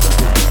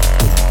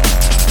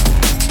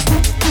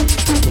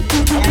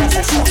 I'm off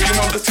a fucking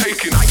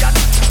undertaking. Lion.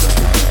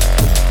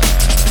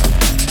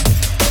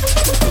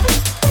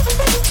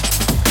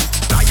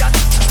 Lion.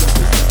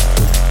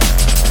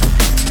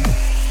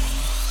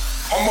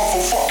 I'm off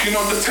a fucking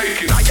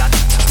undertaking. Lion.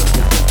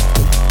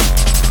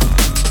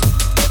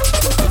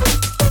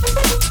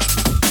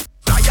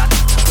 Lion.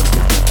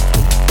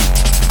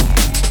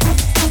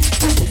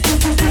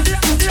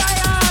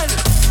 Lion.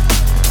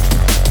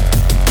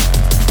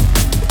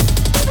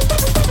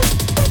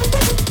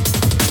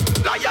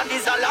 Lion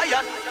is a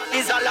lion.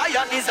 Is a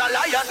lion. Is a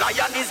lion.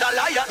 Lion is a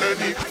lion.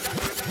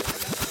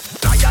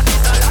 Lion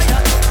is a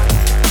lion.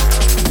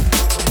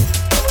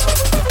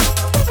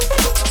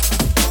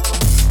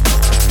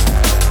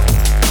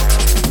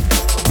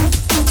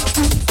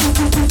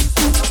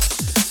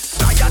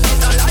 Lion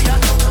is a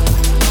lion.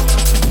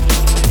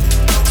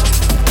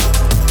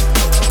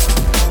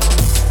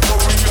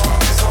 Warrior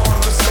is an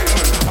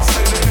understatement. I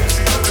send the MC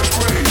to the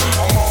grave.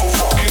 I'm off a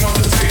fucking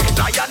undertaking.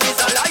 Lion is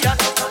a lion.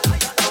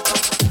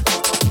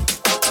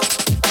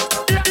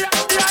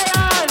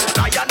 Lion.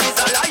 Lion is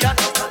a lion.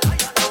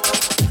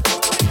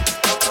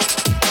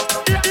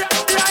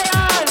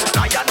 Lion.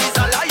 Lion is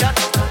a lion.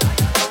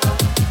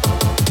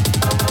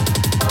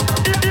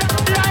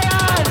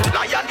 Lion.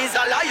 Lion is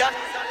a lion.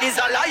 Is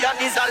a lion.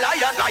 Is a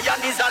lion.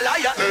 Lion is a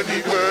lion.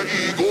 Anywhere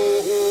he go.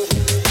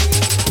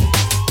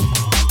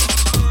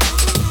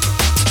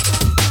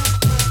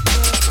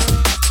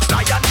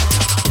 Lion.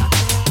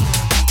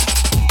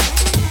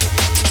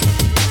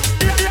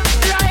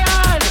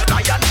 Lion.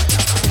 Lion.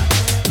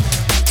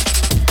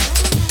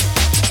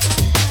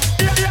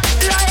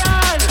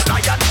 Lion.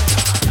 Lion.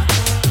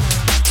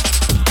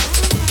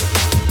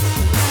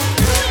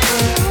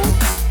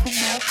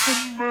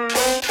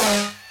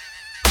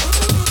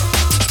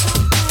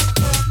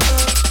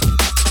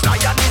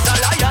 Lion is a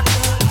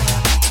lion.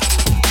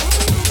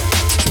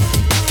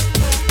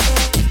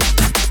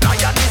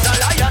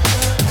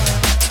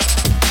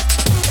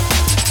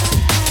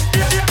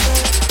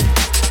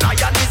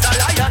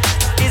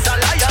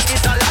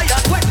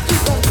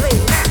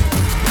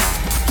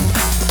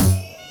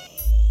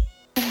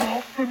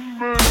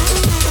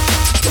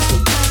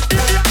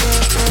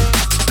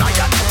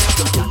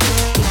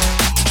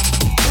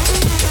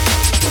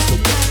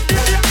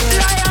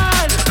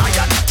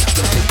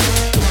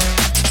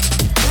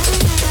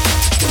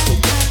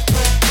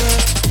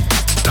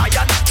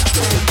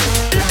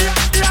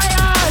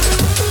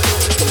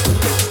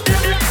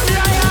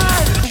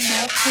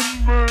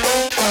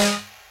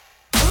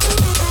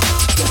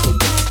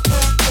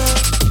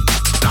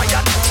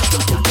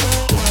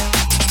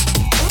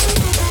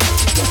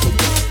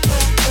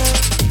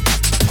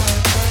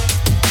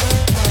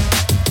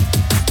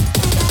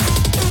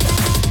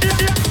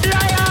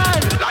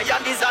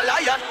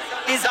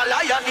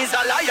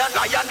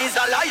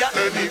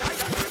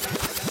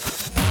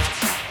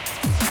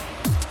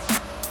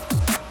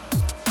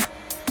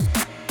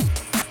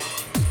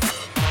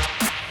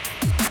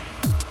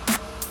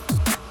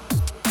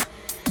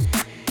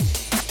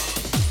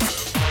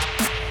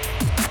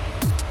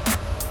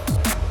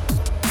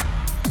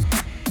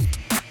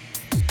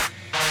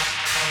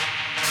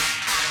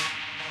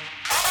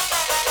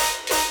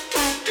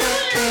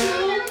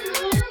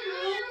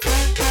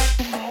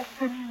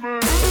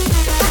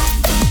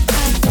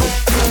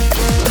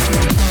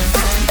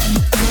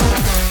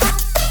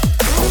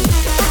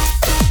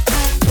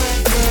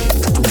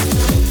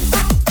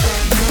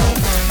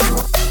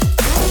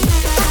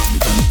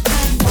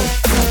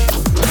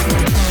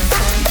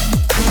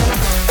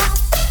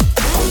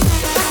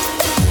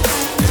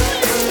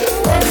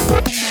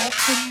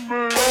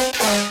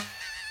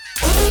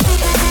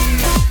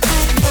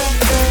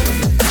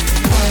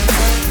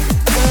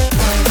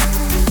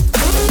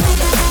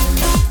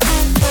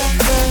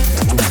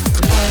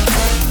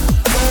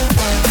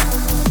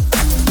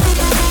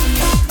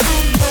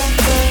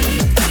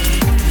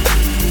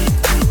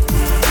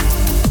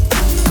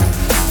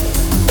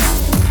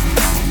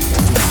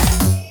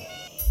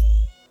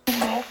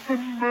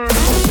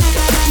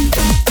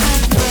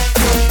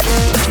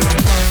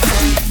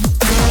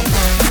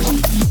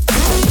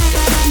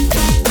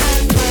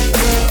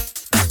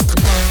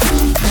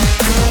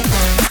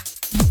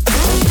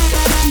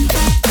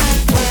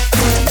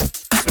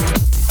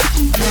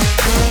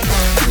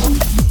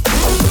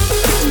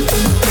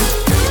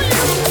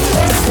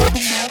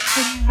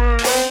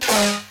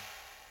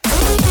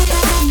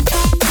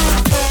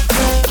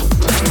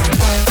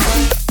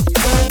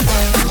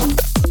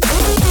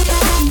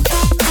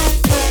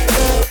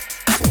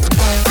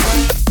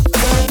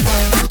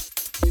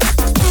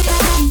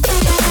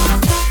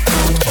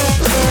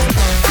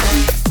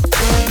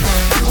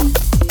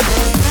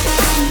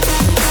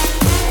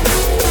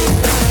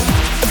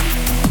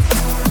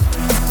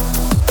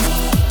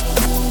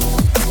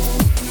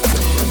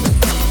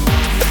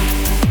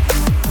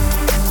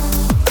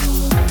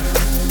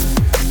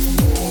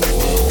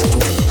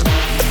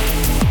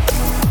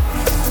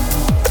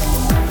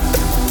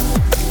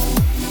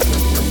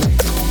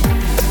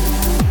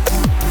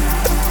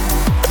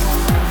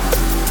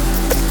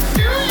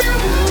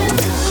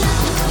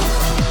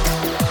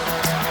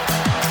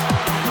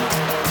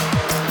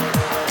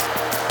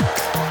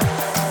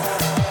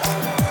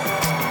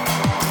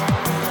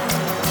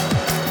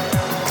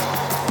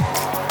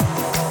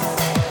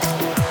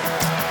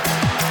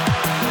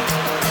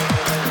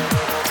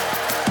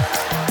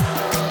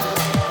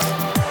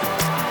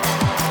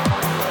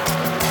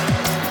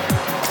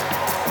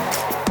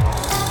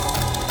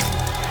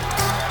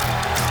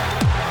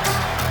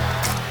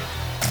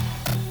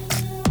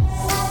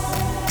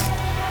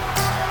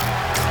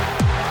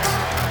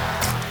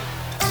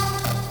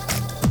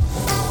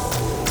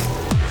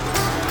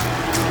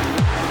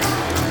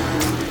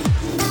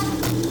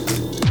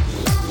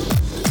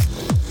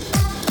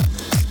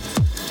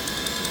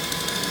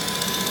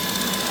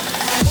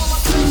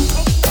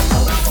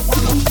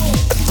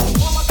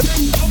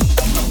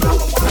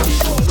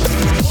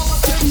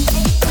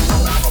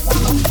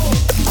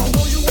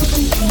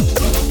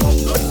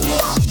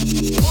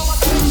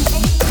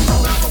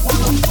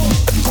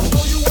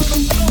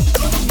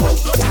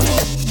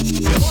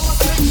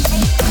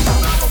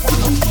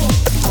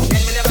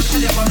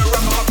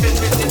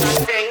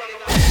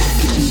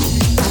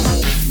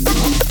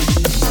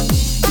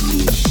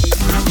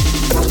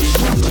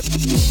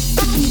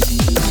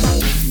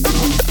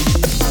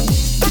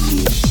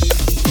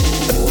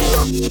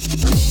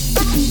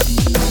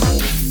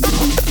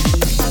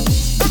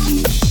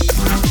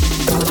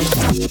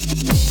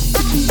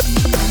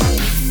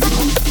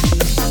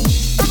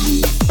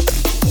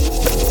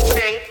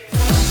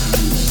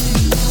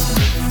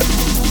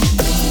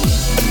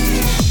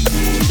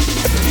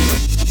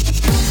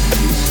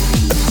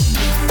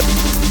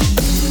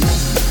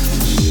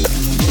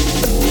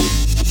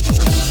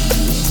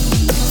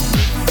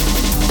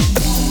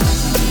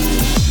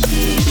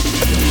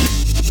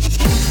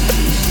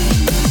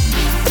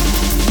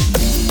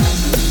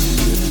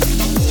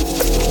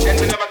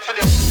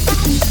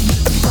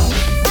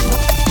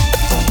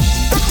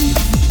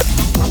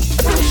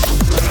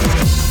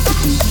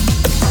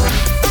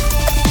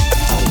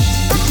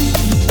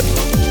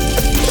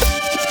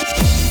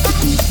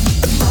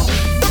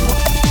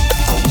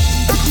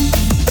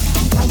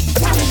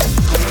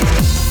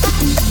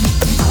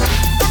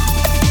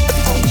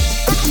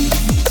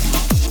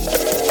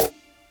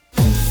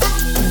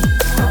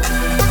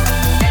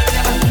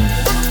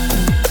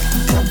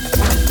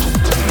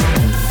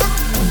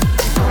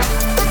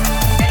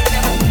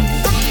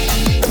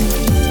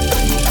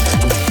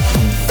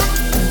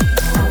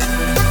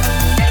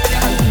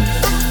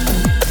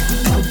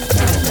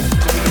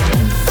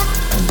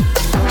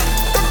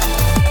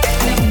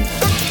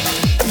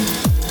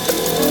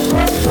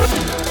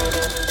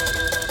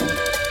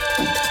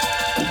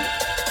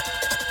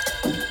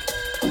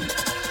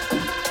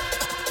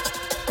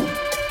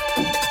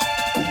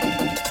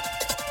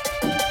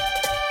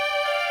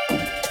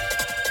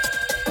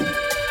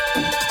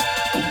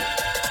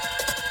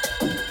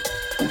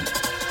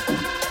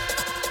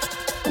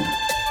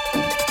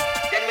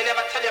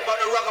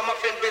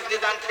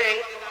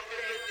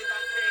 thing.